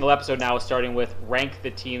 Every single episode now is starting with rank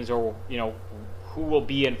the teams, or, you know, who will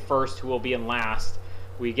be in first, who will be in last.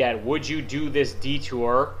 We get, would you do this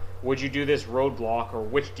detour? Would you do this roadblock? Or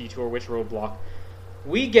which detour, which roadblock?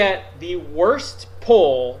 We get the worst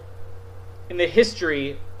poll in the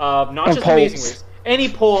history of not just Amazing Race, any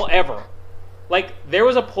poll ever. Like, there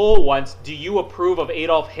was a poll once, do you approve of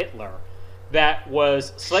Adolf Hitler? That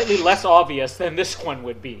was slightly less obvious than this one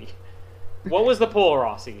would be. What was the poll,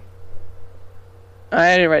 Rossi?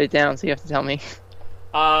 I didn't write it down, so you have to tell me.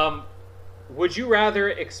 Would you rather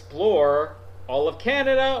explore all of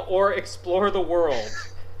Canada or explore the world?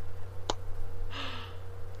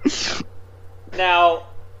 Now,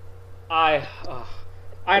 I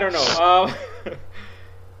don't know.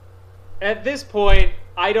 At this point,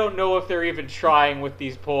 I don't know if they're even trying with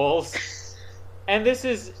these polls. And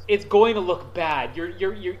it's going to look bad.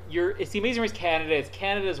 It's the Amazing Race Canada. It's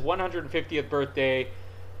Canada's 150th birthday.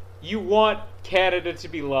 You want Canada to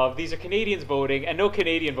be loved. These are Canadians voting, and no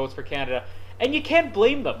Canadian votes for Canada. And you can't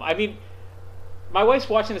blame them. I mean, my wife's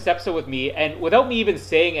watching this episode with me, and without me even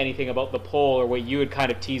saying anything about the poll or what you had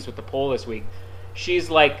kind of teased with the poll this week, she's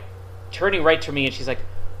like turning right to me, and she's like,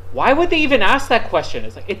 why would they even ask that question?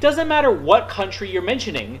 It's like, it doesn't matter what country you're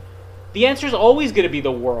mentioning. The answer is always going to be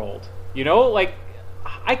the world. You know, like,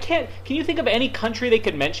 can you think of any country they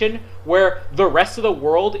could mention where the rest of the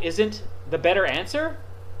world isn't the better answer?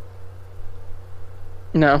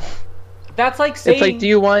 No. That's like saying... It's like, do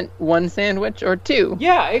you want one sandwich or two?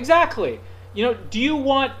 Yeah, exactly. You know, do you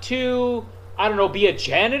want to, I don't know, be a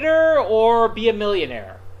janitor or be a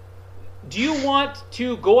millionaire? Do you want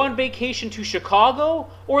to go on vacation to Chicago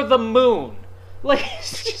or the moon? Like,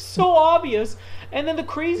 it's just so obvious. And then the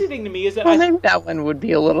crazy thing to me is that I think that one would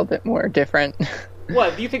be a little bit more different.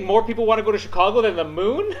 What, do you think more people want to go to Chicago than the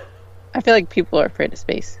moon? I feel like people are afraid of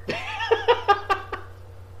space. People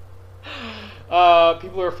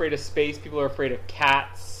are afraid of space. People are afraid of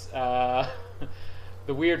cats. The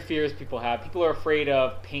weird fears people have. People are afraid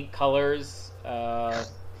of paint colors, or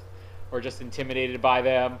just intimidated by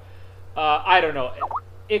them. I don't know.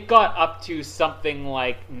 It got up to something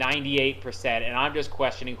like 98%, and I'm just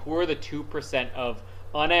questioning who are the 2% of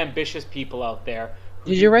unambitious people out there.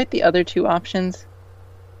 Did you write the other 2 options?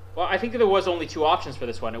 Well, I think there was only 2 options for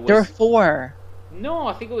this one. There were 4. No,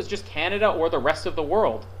 I think it was just Canada or the rest of the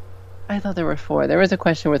world. I thought there were 4. There was a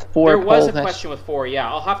question with 4 There was a question with 4, yeah.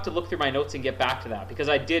 I'll have to look through my notes and get back to that, because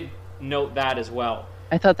I did note that as well.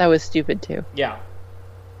 I thought that was stupid, too. Yeah.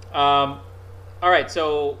 All right,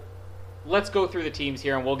 so let's go through the teams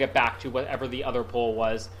here, and we'll get back to whatever the other poll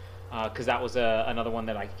was, because that was another one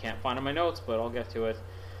that I can't find in my notes, but I'll get to it.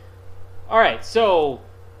 All right, so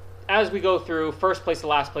as we go through first place to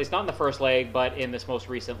last place, not in the first leg, but in this most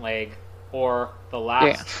recent leg, or the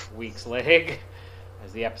last week's leg,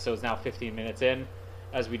 as the episode's now 15 minutes in,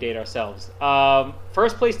 as we date ourselves.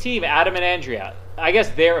 First place team, Adam and Andrea. I guess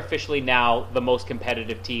they're officially now the most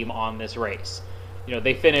competitive team on this race.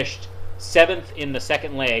 They finished 7th in the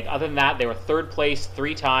second leg. Other than that, they were 3rd place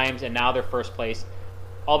 3 times, and now they're 1st place.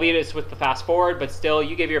 Albeit it's with the fast forward, but still,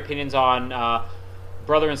 you gave your opinions on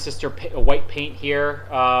brother and sister white paint here.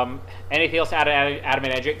 Anything else, Adam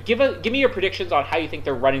and Andrea? Give me your predictions on how you think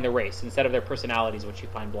they're running the race instead of their personalities, which you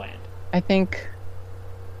find bland. I think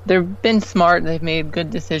they've been smart. They've made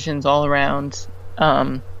good decisions all around.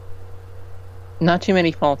 Not too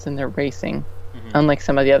many faults in their racing, unlike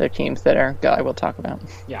some of the other teams that I will talk about.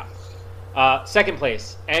 Yeah. Second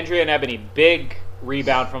place, Andrea and Ebony. Big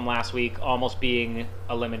rebound from last week, almost being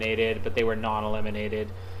eliminated, but they were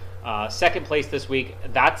non-eliminated. Second place this week.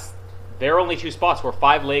 Their only 2 spots were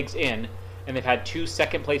 5 legs in, and they've had 2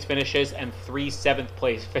 second-place finishes and 3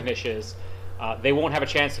 7th-place finishes. They won't have a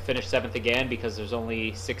chance to finish 7th again because there's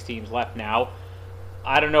only 6 teams left now.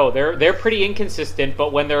 I don't know. They're pretty inconsistent,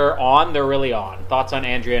 but when they're on, they're really on. Thoughts on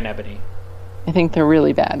Andrea and Ebony? I think they're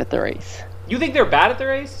really bad at the race. You think they're bad at the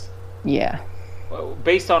race? Yeah.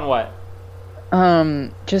 Based on what?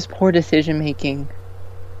 Just poor decision making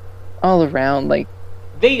all around. Like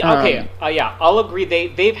I'll agree.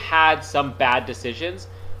 They've had some bad decisions,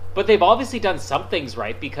 but they've obviously done some things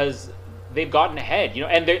right because they've gotten ahead.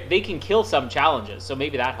 And they can kill some challenges, so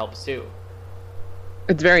maybe that helps too.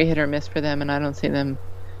 It's very hit or miss for them, and I don't see them,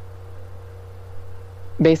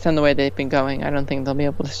 based on the way they've been going, I don't think they'll be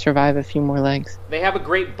able to survive a few more legs. They have a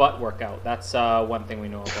great butt workout. That's one thing we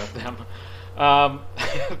know about them.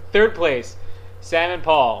 Third place, Sam and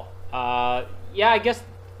Paul. I guess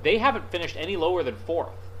they haven't finished any lower than 4th.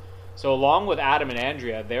 So along with Adam and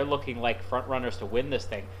Andrea, they're looking like front runners to win this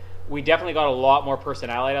thing. We definitely got a lot more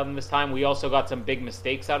personality out of them this time. We also got some big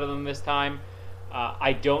mistakes out of them this time.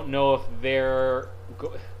 I don't know if they're...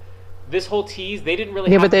 This whole tease, they didn't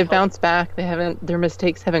really... Yeah, but they've bounced back. Their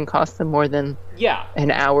mistakes haven't cost them more than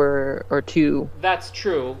an hour or 2. That's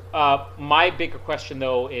true. My bigger question,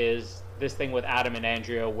 though, is this thing with Adam and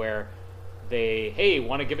Andrea where they,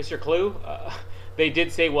 want to give us your clue? They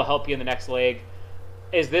did say, we'll help you in the next leg.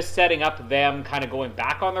 Is this setting up them kind of going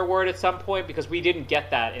back on their word at some point? Because we didn't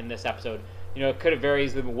get that in this episode. It could have very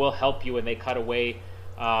easily been, we'll help you, and they cut away.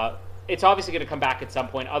 It's obviously going to come back at some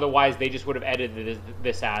point. Otherwise, they just would have edited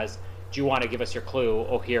this as, do you want to give us your clue?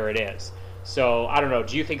 Oh, here it is. So, I don't know.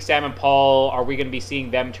 Do you think Sam and Paul, are we going to be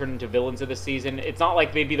seeing them turn into villains of the season? It's not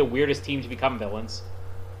like they'd be the weirdest team to become villains.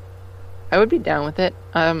 I would be down with it.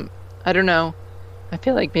 I don't know. I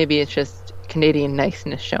feel like maybe it's just Canadian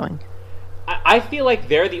niceness showing. I feel like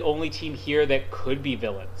they're the only team here that could be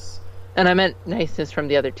villains. And I meant niceness from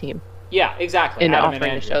the other team. Yeah, exactly. In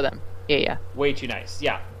offering to show them. Yeah. Way too nice.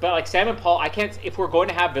 Yeah. But like Sam and Paul, if we're going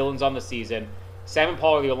to have villains on the season, Sam and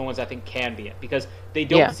Paul are the only ones I think can be it. Because they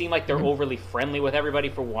don't seem like they're overly friendly with everybody,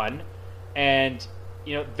 for one. And,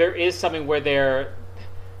 there is something where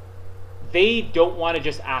they don't want to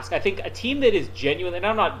just ask. I think a team that is genuine, and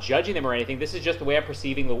I'm not judging them or anything, this is just the way I'm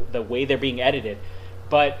perceiving the way they're being edited.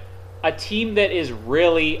 But a team that is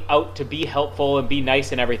really out to be helpful and be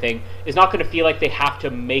nice and everything is not going to feel like they have to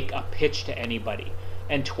make a pitch to anybody.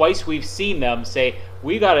 And twice we've seen them say,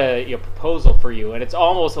 we got a proposal for you. And it's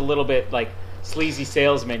almost a little bit like sleazy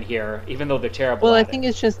salesmen here, even though they're terrible Well, I think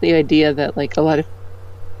it's just the idea that like a lot of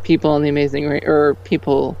people on The Amazing Race, or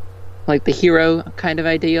people like the hero kind of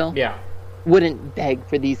ideal, wouldn't beg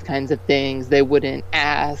for these kinds of things. They wouldn't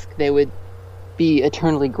ask. They would be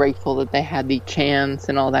eternally grateful that they had the chance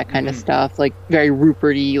and all that kind of stuff. Like very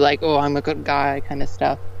Rupert-y, like, oh, I'm a good guy kind of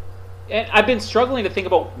stuff. And I've been struggling to think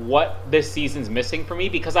about what this season's missing for me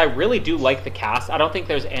because I really do like the cast. I don't think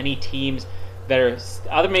there's any teams that are,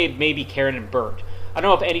 other maybe Karen and Bert. I don't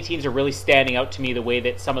know if any teams are really standing out to me the way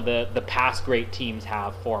that some of the past great teams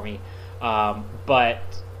have for me. But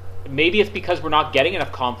maybe it's because we're not getting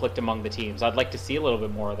enough conflict among the teams. I'd like to see a little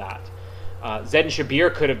bit more of that. Zed and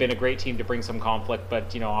Shabir could have been a great team to bring some conflict,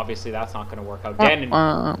 but obviously that's not going to work out. Dan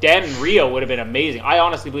and Rio would have been amazing. I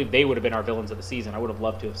honestly believe they would have been our villains of the season. I would have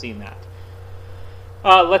loved to have seen that.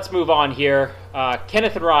 Let's move on here.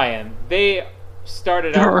 Kenneth and Ryan, they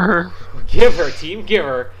started out... Give her, team, give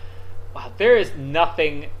her. Wow, there is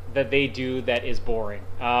nothing that they do that is boring.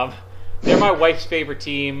 They're my wife's favorite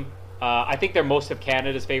team. I think they're most of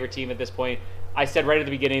Canada's favorite team at this point. I said right at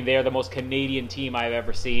the beginning, they're the most Canadian team I've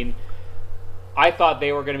ever seen. I thought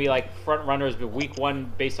they were going to be like front runners with week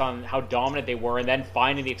 1 based on how dominant they were, and then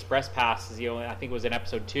finding the express passes, I think it was in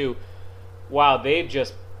episode 2. Wow, they've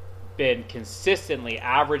just been consistently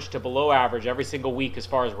average to below average every single week as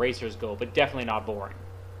far as racers go, but definitely not boring.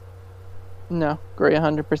 No, agree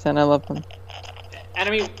 100%. I love them. And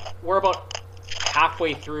I mean, we're about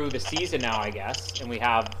halfway through the season now, I guess, and we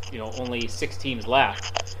have only 6 teams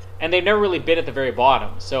left, and they've never really been at the very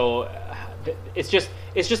bottom. So it's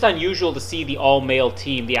just unusual to see the all-male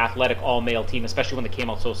team, the athletic all-male team, especially when they came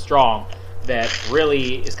out so strong, that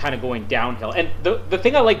really is kind of going downhill. And the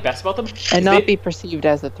thing I like best about them and not be perceived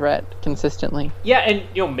as a threat consistently. Yeah,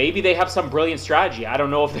 and maybe they have some brilliant strategy. I don't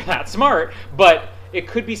know if they're that smart, but it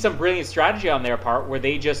could be some brilliant strategy on their part where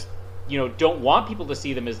they just don't want people to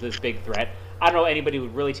see them as this big threat. I don't know anybody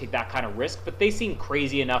would really take that kind of risk, but they seem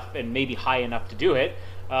crazy enough and maybe high enough to do it.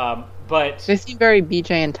 But they seem very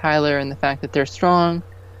BJ and Tyler in the fact that they're strong,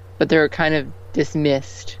 but they're kind of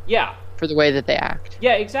dismissed. Yeah. For the way that they act.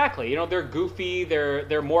 Yeah, exactly. They're goofy.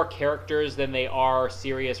 They're more characters than they are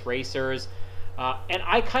serious racers. And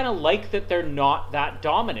I kind of like that they're not that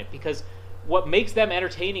dominant, because what makes them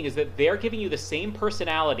entertaining is that they're giving you the same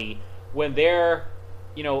personality when they're,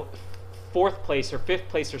 4th place or 5th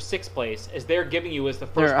place or 6th place as they're giving you as the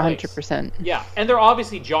first place. They're 100%. Yeah, and they're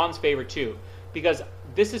obviously John's favorite too, because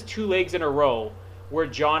this is 2 legs in a row where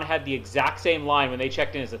John had the exact same line when they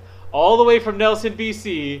checked in. It said, all the way from Nelson,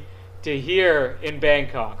 BC to here in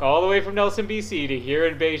Bangkok, all the way from Nelson, BC to here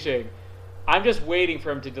in Beijing. I'm just waiting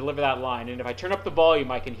for him to deliver that line, and if I turn up the volume,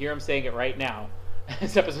 I can hear him saying it right now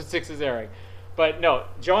as episode 6 is airing. But no,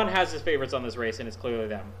 John has his favorites on this race, and it's clearly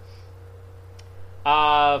them.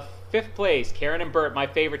 5th place, Karen and Bert, my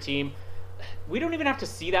favorite team. We don't even have to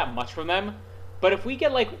see that much from them, but if we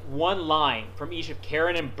get like one line from each of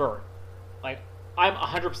Karen and Bert, like, I'm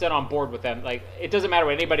 100% on board with them. Like, it doesn't matter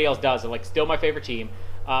what anybody else does. They're like still my favorite team.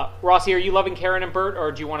 Rossi, are you loving Karen and Bert, or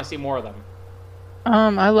do you want to see more of them?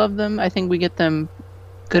 I love them. I think we get them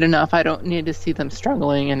good enough. I don't need to see them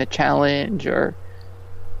struggling in a challenge, or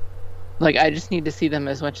I just need to see them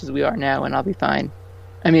as much as we are now, and I'll be fine.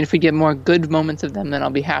 I mean, if we get more good moments of them, then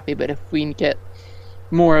I'll be happy. But if we get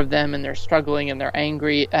more of them and they're struggling and they're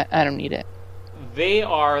angry, I don't need it. They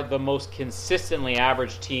are the most consistently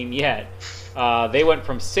average team yet. They went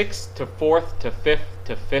from 6th to 4th to 5th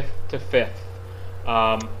to 5th to 5th.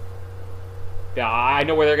 Yeah, I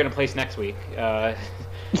know where they're going to place next week. 5th?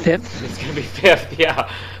 It's going to be 5th,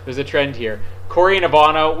 yeah. There's a trend here. Corey and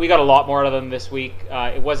Ivana, we got a lot more out of them this week.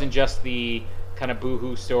 It wasn't just the kind of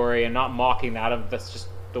boohoo story, and not mocking that. That's just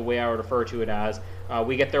the way I would refer to it as.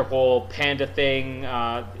 We get their whole panda thing.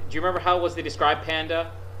 Do you remember how it was they described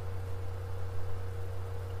panda?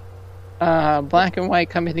 Black and white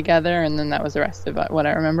coming together, and then that was the rest of what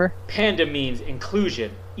I remember. Panda means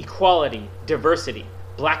inclusion, equality, diversity.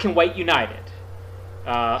 Black and white united.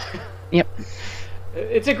 Yep.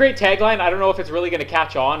 It's a great tagline. I don't know if it's really going to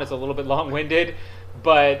catch on. It's a little bit long-winded,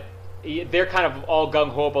 but they're kind of all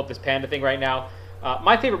gung-ho about this panda thing right now.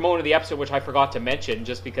 My favorite moment of the episode, which I forgot to mention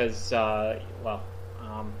just because,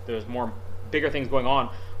 there's more bigger things going on,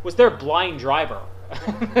 was their blind driver.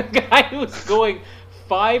 The guy who was going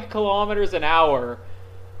 5 kilometers an hour.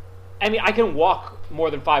 I mean, I can walk more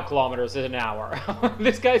than 5 kilometers an hour.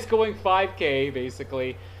 This guy's going 5K,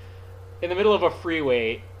 basically, in the middle of a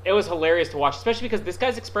freeway. It was hilarious to watch, especially because this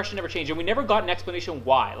guy's expression never changed, and we never got an explanation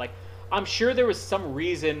why. Like, I'm sure there was some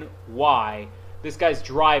reason why this guy's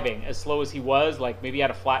driving as slow as he was, like maybe he had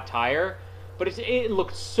a flat tire, but it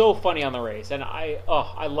looked so funny on the race, and I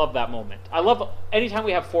love that moment. I love anytime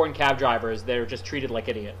we have foreign cab drivers that are just treated like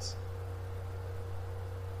idiots.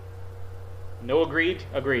 No agreed?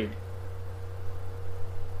 Agreed.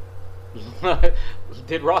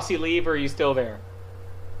 Did Rossi leave, or are you still there?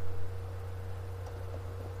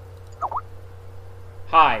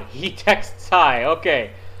 Hi. He texts hi.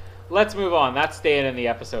 Okay. Let's move on. That's staying in the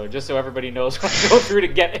episode, just so everybody knows what to go through to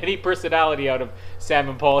get any personality out of Sam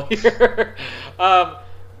and Paul here.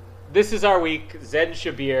 This is our week. Zen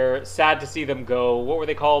Shabir. Sad to see them go. What were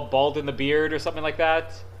they called? Bald in the Beard or something like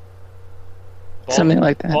that? Something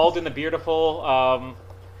like that. Bald in the Beardiful.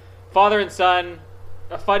 Father and son,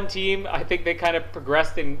 a fun team. I think they kind of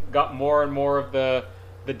progressed and got more and more of the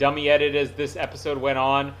dummy edit as this episode went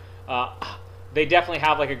on. They definitely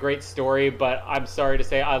have like a great story, but I'm sorry to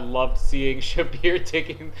say I loved seeing Shabir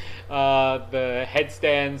taking the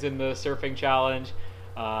headstands in the surfing challenge.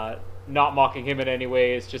 Not mocking him in any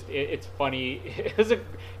way. It's just it's funny.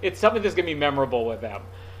 It's something that's gonna be memorable with them.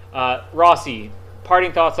 Rossi,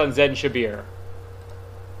 parting thoughts on Zen Shabir.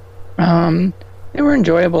 They were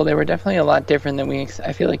enjoyable. They were definitely a lot different than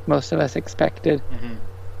I feel like most of us expected.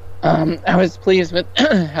 Mm-hmm. I was pleased with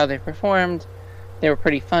how they performed. They were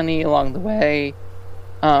pretty funny along the way.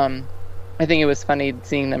 I think it was funny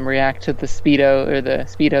seeing them react to the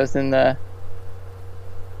speedos in the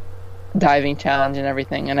diving challenge and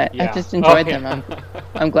everything. And I just enjoyed them.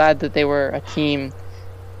 I'm glad that they were a team,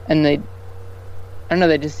 and don't know,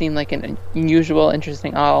 they just seemed like an unusual,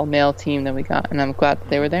 interesting all-male team that we got, and I'm glad that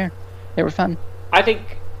they were there. They were fun. I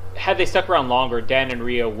think had they stuck around longer, Dan and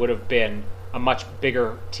Rio would have been a much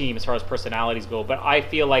bigger team as far as personalities go. But I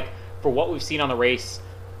feel like for what we've seen on the race,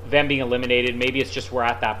 them being eliminated, maybe it's just we're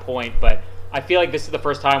at that point. But I feel like this is the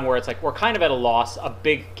first time where it's like we're kind of at a loss. A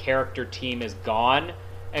big character team is gone.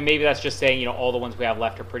 And maybe that's just saying, all the ones we have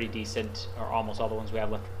left are pretty decent, or almost all the ones we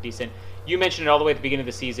have left are decent. You mentioned it all the way at the beginning of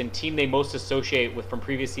the season. Team they most associate with from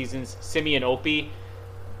previous seasons, Simi and Opie.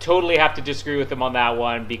 Totally have to disagree with them on that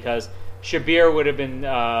one because Shabir would have been,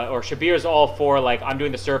 or Shabir's all for, like, I'm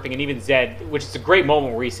doing the surfing, and even Zed, which is a great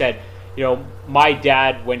moment where he said, my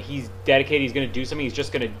dad, when he's dedicated, he's going to do something, he's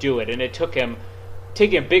just going to do it. And it took him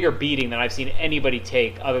taking a bigger beating than I've seen anybody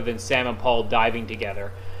take other than Sam and Paul diving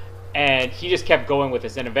together. And he just kept going with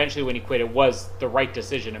this, and eventually when he quit, it was the right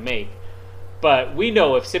decision to make. But we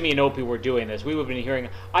know if Simi and Opie were doing this, we would have been hearing,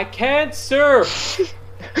 I can't surf!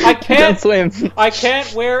 I can't swim. I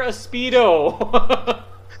can't wear a Speedo!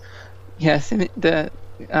 Yes, the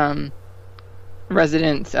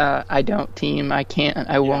resident I don't team, I can't,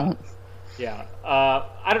 I won't. Yeah.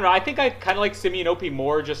 I don't know, I think I kind of like Simi and Opie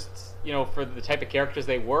more just, for the type of characters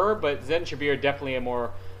they were, but Zed and Shabir are definitely a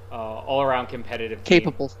more all-around competitive team.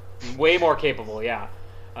 Capable. Way more capable, yeah.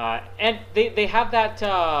 And they have that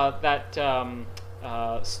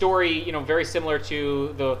story, very similar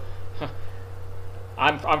to the...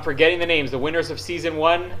 I'm forgetting the names. The winners of season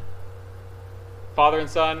 1, father and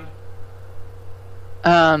son.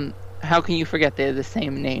 How can you forget they're the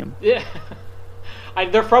same name? Yeah,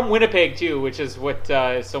 they're from Winnipeg too, which is what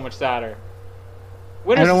is so much sadder.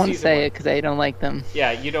 Winners I don't of want to say 1. it because I don't like them.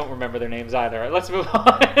 Yeah, you don't remember their names either. Let's move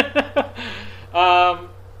on.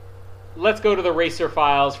 Let's go to the racer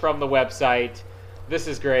files from the website. This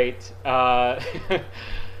is great.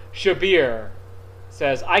 Shabir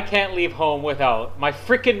says, I can't leave home without my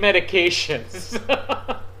frickin' medications.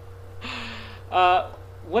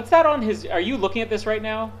 What's that on his... Are you looking at this right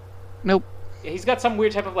now? Nope. He's got some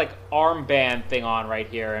weird type of, like, armband thing on right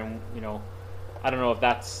here. And, I don't know if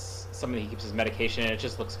that's something he keeps his medication in. It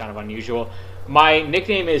just looks kind of unusual. My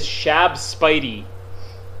nickname is Shab Spidey.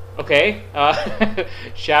 Okay.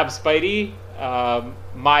 Shab Spidey.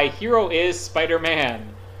 My hero is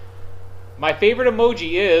Spider-Man. My favorite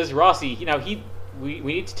emoji is Rossi. We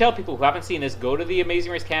need to tell people who haven't seen this, go to the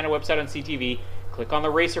Amazing Race Canada website on CTV, click on the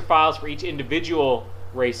racer files for each individual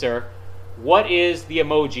racer. What is the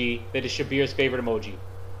emoji that is Shabir's favorite emoji?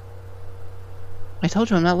 I told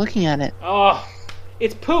you I'm not looking at it. Oh,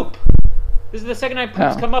 it's poop. This is the second time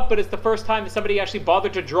poop's come up, but it's the first time that somebody actually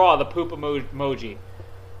bothered to draw the poop emoji.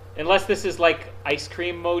 Unless this is like ice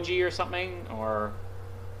cream emoji or something, or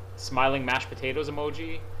smiling mashed potatoes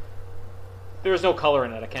emoji. There's no color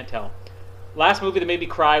in it, I can't tell. Last movie that made me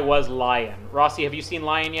cry was Lion. Rossi, have you seen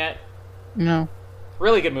Lion yet? No.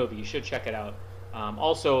 Really good movie. You should check it out.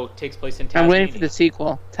 Also takes place in Tasmania. I'm waiting for the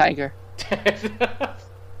sequel, Tiger.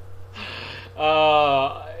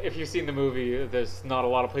 If you've seen the movie, there's not a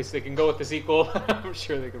lot of places they can go with the sequel. I'm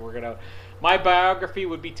sure they can work it out. My biography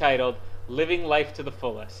would be titled Living Life to the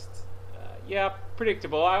Fullest. Yeah,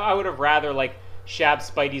 predictable. I would have rather like Shab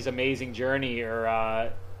Spidey's Amazing Journey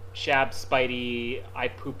or Shab Spidey I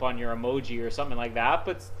Poop on Your Emoji or something like that,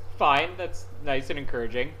 but it's fine. That's nice and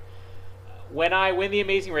encouraging. When I win the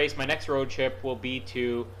Amazing Race, my next road trip will be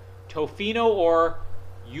to Tofino or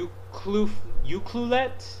Ucluelet.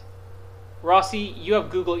 Rossi, you have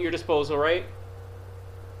Google at your disposal, right?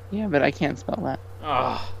 Yeah, but I can't spell that.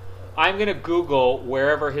 I'm going to Google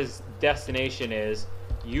wherever his destination is,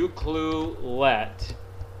 Ucluelet,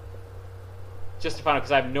 just to find out,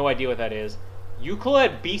 because I have no idea what that is.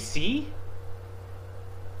 Ucluelet, BC?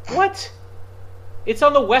 What? It's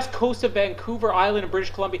on the west coast of Vancouver Island in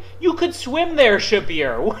British Columbia. You could swim there,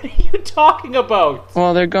 Shabir. What are you talking about?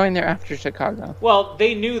 Well, they're going there after Chicago. Well,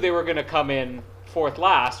 they knew they were going to come in fourth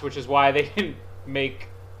last, which is why they didn't make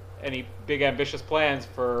any big ambitious plans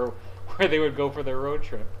for where they would go for their road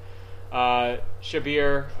trip.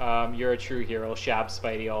 Shabir, you're a true hero. Shab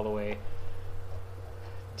Spidey all the way.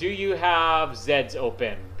 Do you have Zeds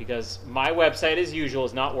open? Because my website, as usual,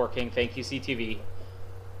 is not working. Thank you, CTV.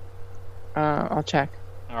 I'll check.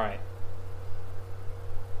 All right.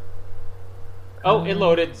 Oh, it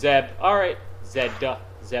loaded. Zeb. All right. Zed.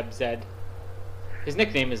 Zed. His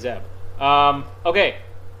nickname is Zeb. Okay.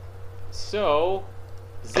 So,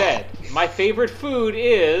 Zed. My favorite food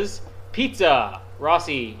is pizza.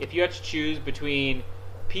 Rossi, if you had to choose between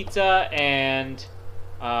pizza and...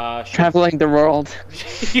 traveling the world.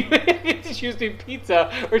 If you had to choose between pizza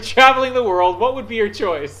or traveling the world, what would be your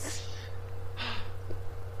choice?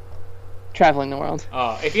 Traveling the world.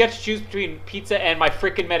 If you had to choose between pizza and my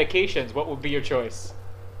frickin' medications, what would be your choice?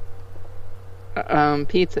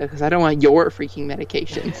 Pizza, because I don't want your freaking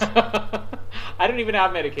medications. I don't even have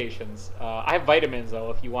medications. I have vitamins, though,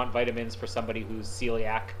 if you want vitamins for somebody who's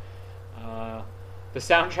celiac. The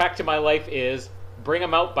soundtrack to my life is Bring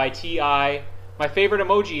 'Em Out by T.I. My favorite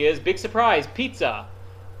emoji is Big Surprise, Pizza.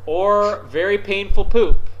 Or Very Painful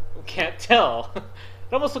Poop. Can't tell. It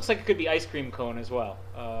almost looks like it could be ice cream cone as well.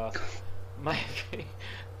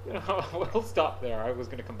 We'll stop there. I was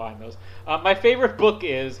going to combine those. My favorite book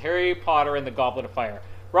is Harry Potter and the Goblet of Fire.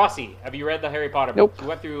 Rossi, have you read the Harry Potter book? Nope. You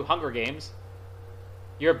went through Hunger Games.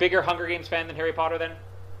 You're a bigger Hunger Games fan than Harry Potter, then?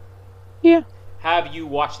 Yeah. Have you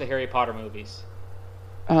watched the Harry Potter movies?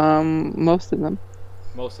 Most of them.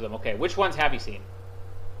 Most of them. Okay. Which ones have you seen?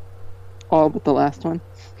 All but the last one.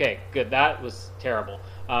 Okay, good. That was terrible.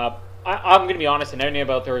 I'm going to be honest, and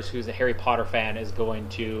anybody out there who's a Harry Potter fan is going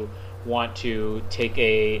to want to take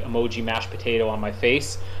a emoji mashed potato on my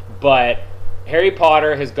face, but Harry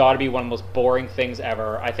Potter has got to be one of the most boring things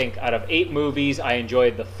ever. I think out of 8 movies, I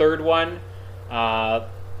enjoyed the third one.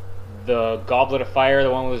 The Goblet of Fire, the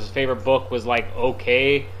one that was his favorite book, was like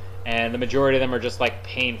okay, and the majority of them are just like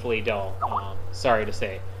painfully dull. Sorry to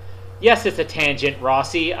say. Yes, it's a tangent,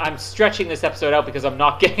 Rossi. I'm stretching this episode out because I'm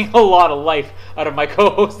not getting a lot of life out of my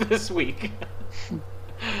co-host this week.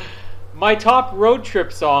 My top road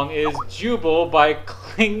trip song is Jubal by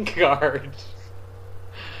Klingard.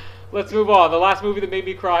 Let's move on. The last movie that made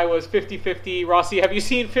me cry was 50-50. Rossi, have you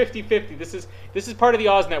seen 50-50? This is part of the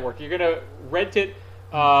Oz Network. You're going to rent it,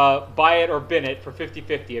 buy it, or bin it for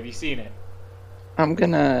 50-50. Have you seen it? I'm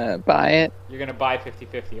going to buy it. You're going to buy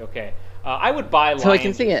 50-50. Okay. I would buy Lion. So I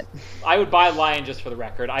can see it. I would buy Lion just for the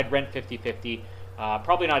record. I'd rent 50-50.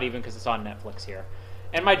 Probably not even because it's on Netflix here.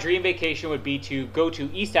 And my dream vacation would be to go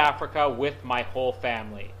to East Africa with my whole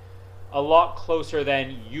family. A lot closer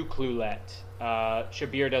than Ucluelet.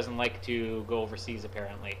 Shabir doesn't like to go overseas,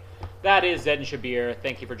 apparently. That is Zed and Shabir.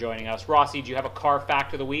 Thank you for joining us. Rossi, do you have a car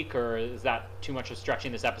fact of the week, or is that too much of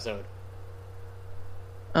stretching this episode?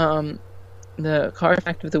 The car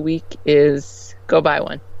fact of the week is go buy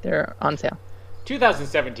one. They're on sale.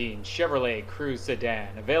 2017 Chevrolet Cruze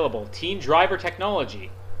sedan. Available. Teen driver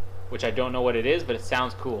technology. Which I don't know what it is, but it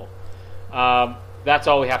sounds cool. That's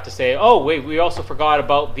all we have to say. Oh, wait, we also forgot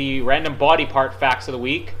about the random body part facts of the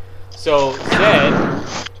week. So, Zed,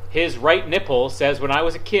 his right nipple says, when I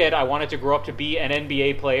was a kid, I wanted to grow up to be an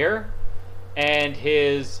NBA player. And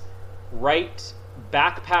his right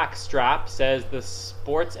backpack strap says, the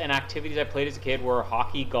sports and activities I played as a kid were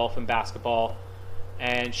hockey, golf, and basketball.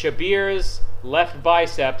 And Shabir's left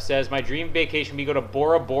bicep says, my dream vacation would be go to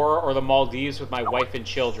Bora Bora or the Maldives with my wife and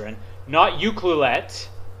children. Not Ucluelet.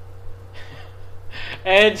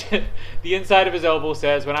 And the inside of his elbow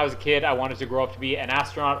says, when I was a kid, I wanted to grow up to be an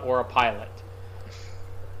astronaut or a pilot.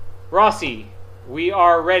 Rossi, we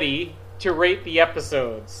are ready to rate the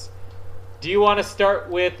episodes. Do you want to start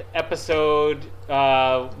with episode,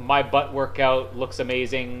 my butt workout looks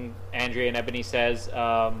amazing, Andrea and Ebony says.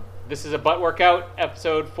 This is a butt workout,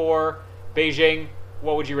 episode 4, Beijing.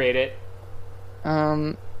 What would you rate it?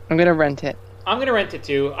 I'm going to rent it. I'm going to rent it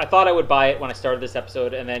too. I thought I would buy it when I started this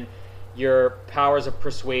episode, and then your powers of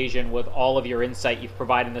persuasion with all of your insight you've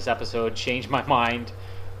provided in this episode changed my mind.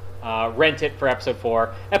 Rent it for episode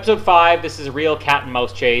 4. Episode 5, this is a real cat and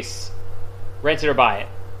mouse chase. Rent it or buy it.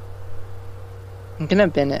 I'm going to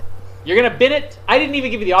bin it. You're going to bin it? I didn't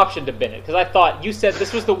even give you the option to bin it, because I thought you said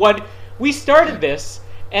this was the one. We started this,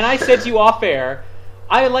 and I said to you off air,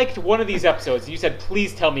 I liked one of these episodes. You said,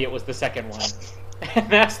 please tell me it was the second one. And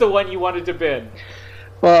that's the one you wanted to bin.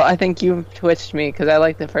 Well, I think you twitched me because I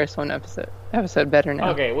like the first one episode better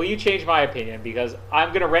now. Okay, well, you changed my opinion because I'm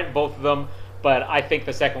going to rent both of them, but I think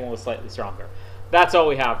the second one was slightly stronger. That's all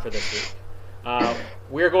we have for this week.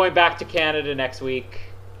 We're going back to Canada next week,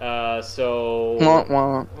 so... Wah,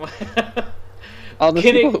 wah. All the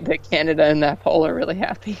people who pick Canada in that poll are really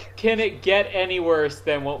happy. Can it get any worse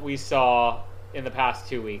than what we saw in the past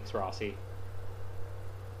 2 weeks, Rossi?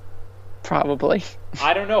 Probably.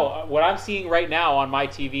 I don't know. What I'm seeing right now on my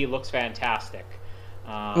TV looks fantastic.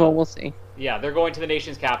 Well, we'll see. Yeah, they're going to the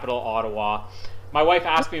nation's capital, Ottawa. My wife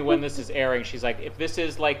asked me when this is airing. She's like, if this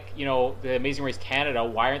is like, you know, the Amazing Race Canada,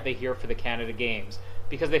 why aren't they here for the Canada Games?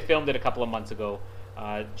 Because they filmed it a couple of months ago.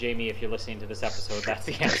 Jamie, if you're listening to this episode, that's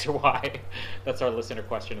the answer why. That's our listener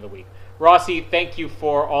question of the week. Rossi, thank you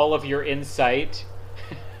for all of your insight.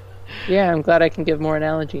 Yeah, I'm glad I can give more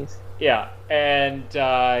analogies. Yeah, and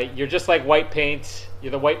you're just like white paint.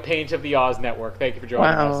 You're the white paint of the Oz Network. Thank you for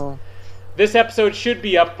joining us. This episode should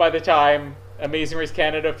be up by the time Amazing Race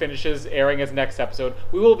Canada finishes airing as next episode.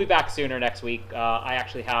 We will be back sooner next week. I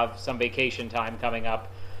actually have some vacation time coming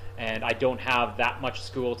up, and I don't have that much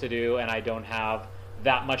school to do, and I don't have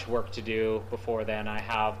that much work to do before then. I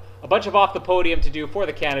have a bunch of off the podium to do for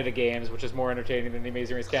the Canada Games, which is more entertaining than the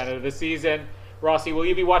Amazing Race Canada this season. Rossi, will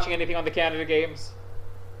you be watching anything on the Canada Games?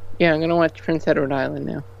 Yeah, I'm going to watch Prince Edward Island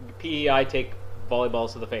now. PEI take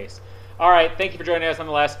volleyballs to the face. All right, thank you for joining us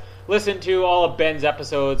nonetheless. Listen to all of Ben's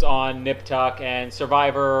episodes on Nip Tuck and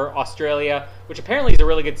Survivor Australia, which apparently is a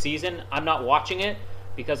really good season. I'm not watching it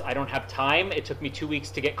because I don't have time. It took me 2 weeks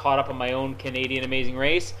to get caught up on my own Canadian Amazing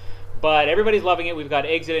Race. But everybody's loving it. We've got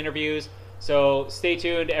exit interviews. So stay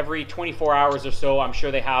tuned. Every 24 hours or so, I'm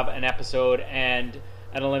sure they have an episode and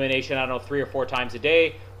an elimination, I don't know, 3 or 4 times a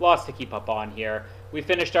day. Lots to keep up on here. We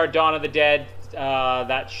finished our Dawn of the Dead.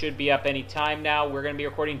 That should be up any time now. We're going to be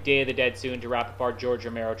recording Day of the Dead soon to wrap up our George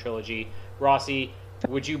Romero trilogy. Rossi,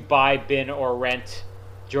 would you buy, bin, or rent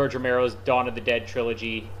George Romero's Dawn of the Dead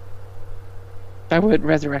trilogy? I would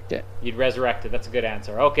resurrect it. You'd resurrect it. That's a good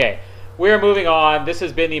answer. Okay. We're moving on. This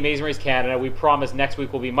has been the Amazing Race Canada. We promise next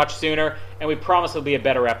week will be much sooner, and we promise it'll be a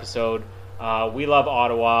better episode. We love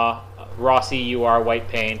Ottawa. Rossi, you are white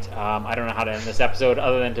paint. I don't know how to end this episode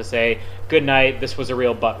other than to say good night. This was a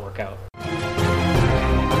real butt workout.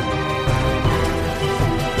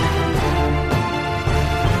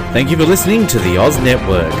 Thank you for listening to the Oz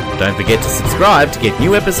Network. Don't forget to subscribe to get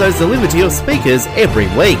new episodes delivered to your speakers every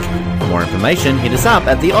week. For more information, hit us up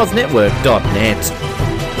at theoznetwork.net.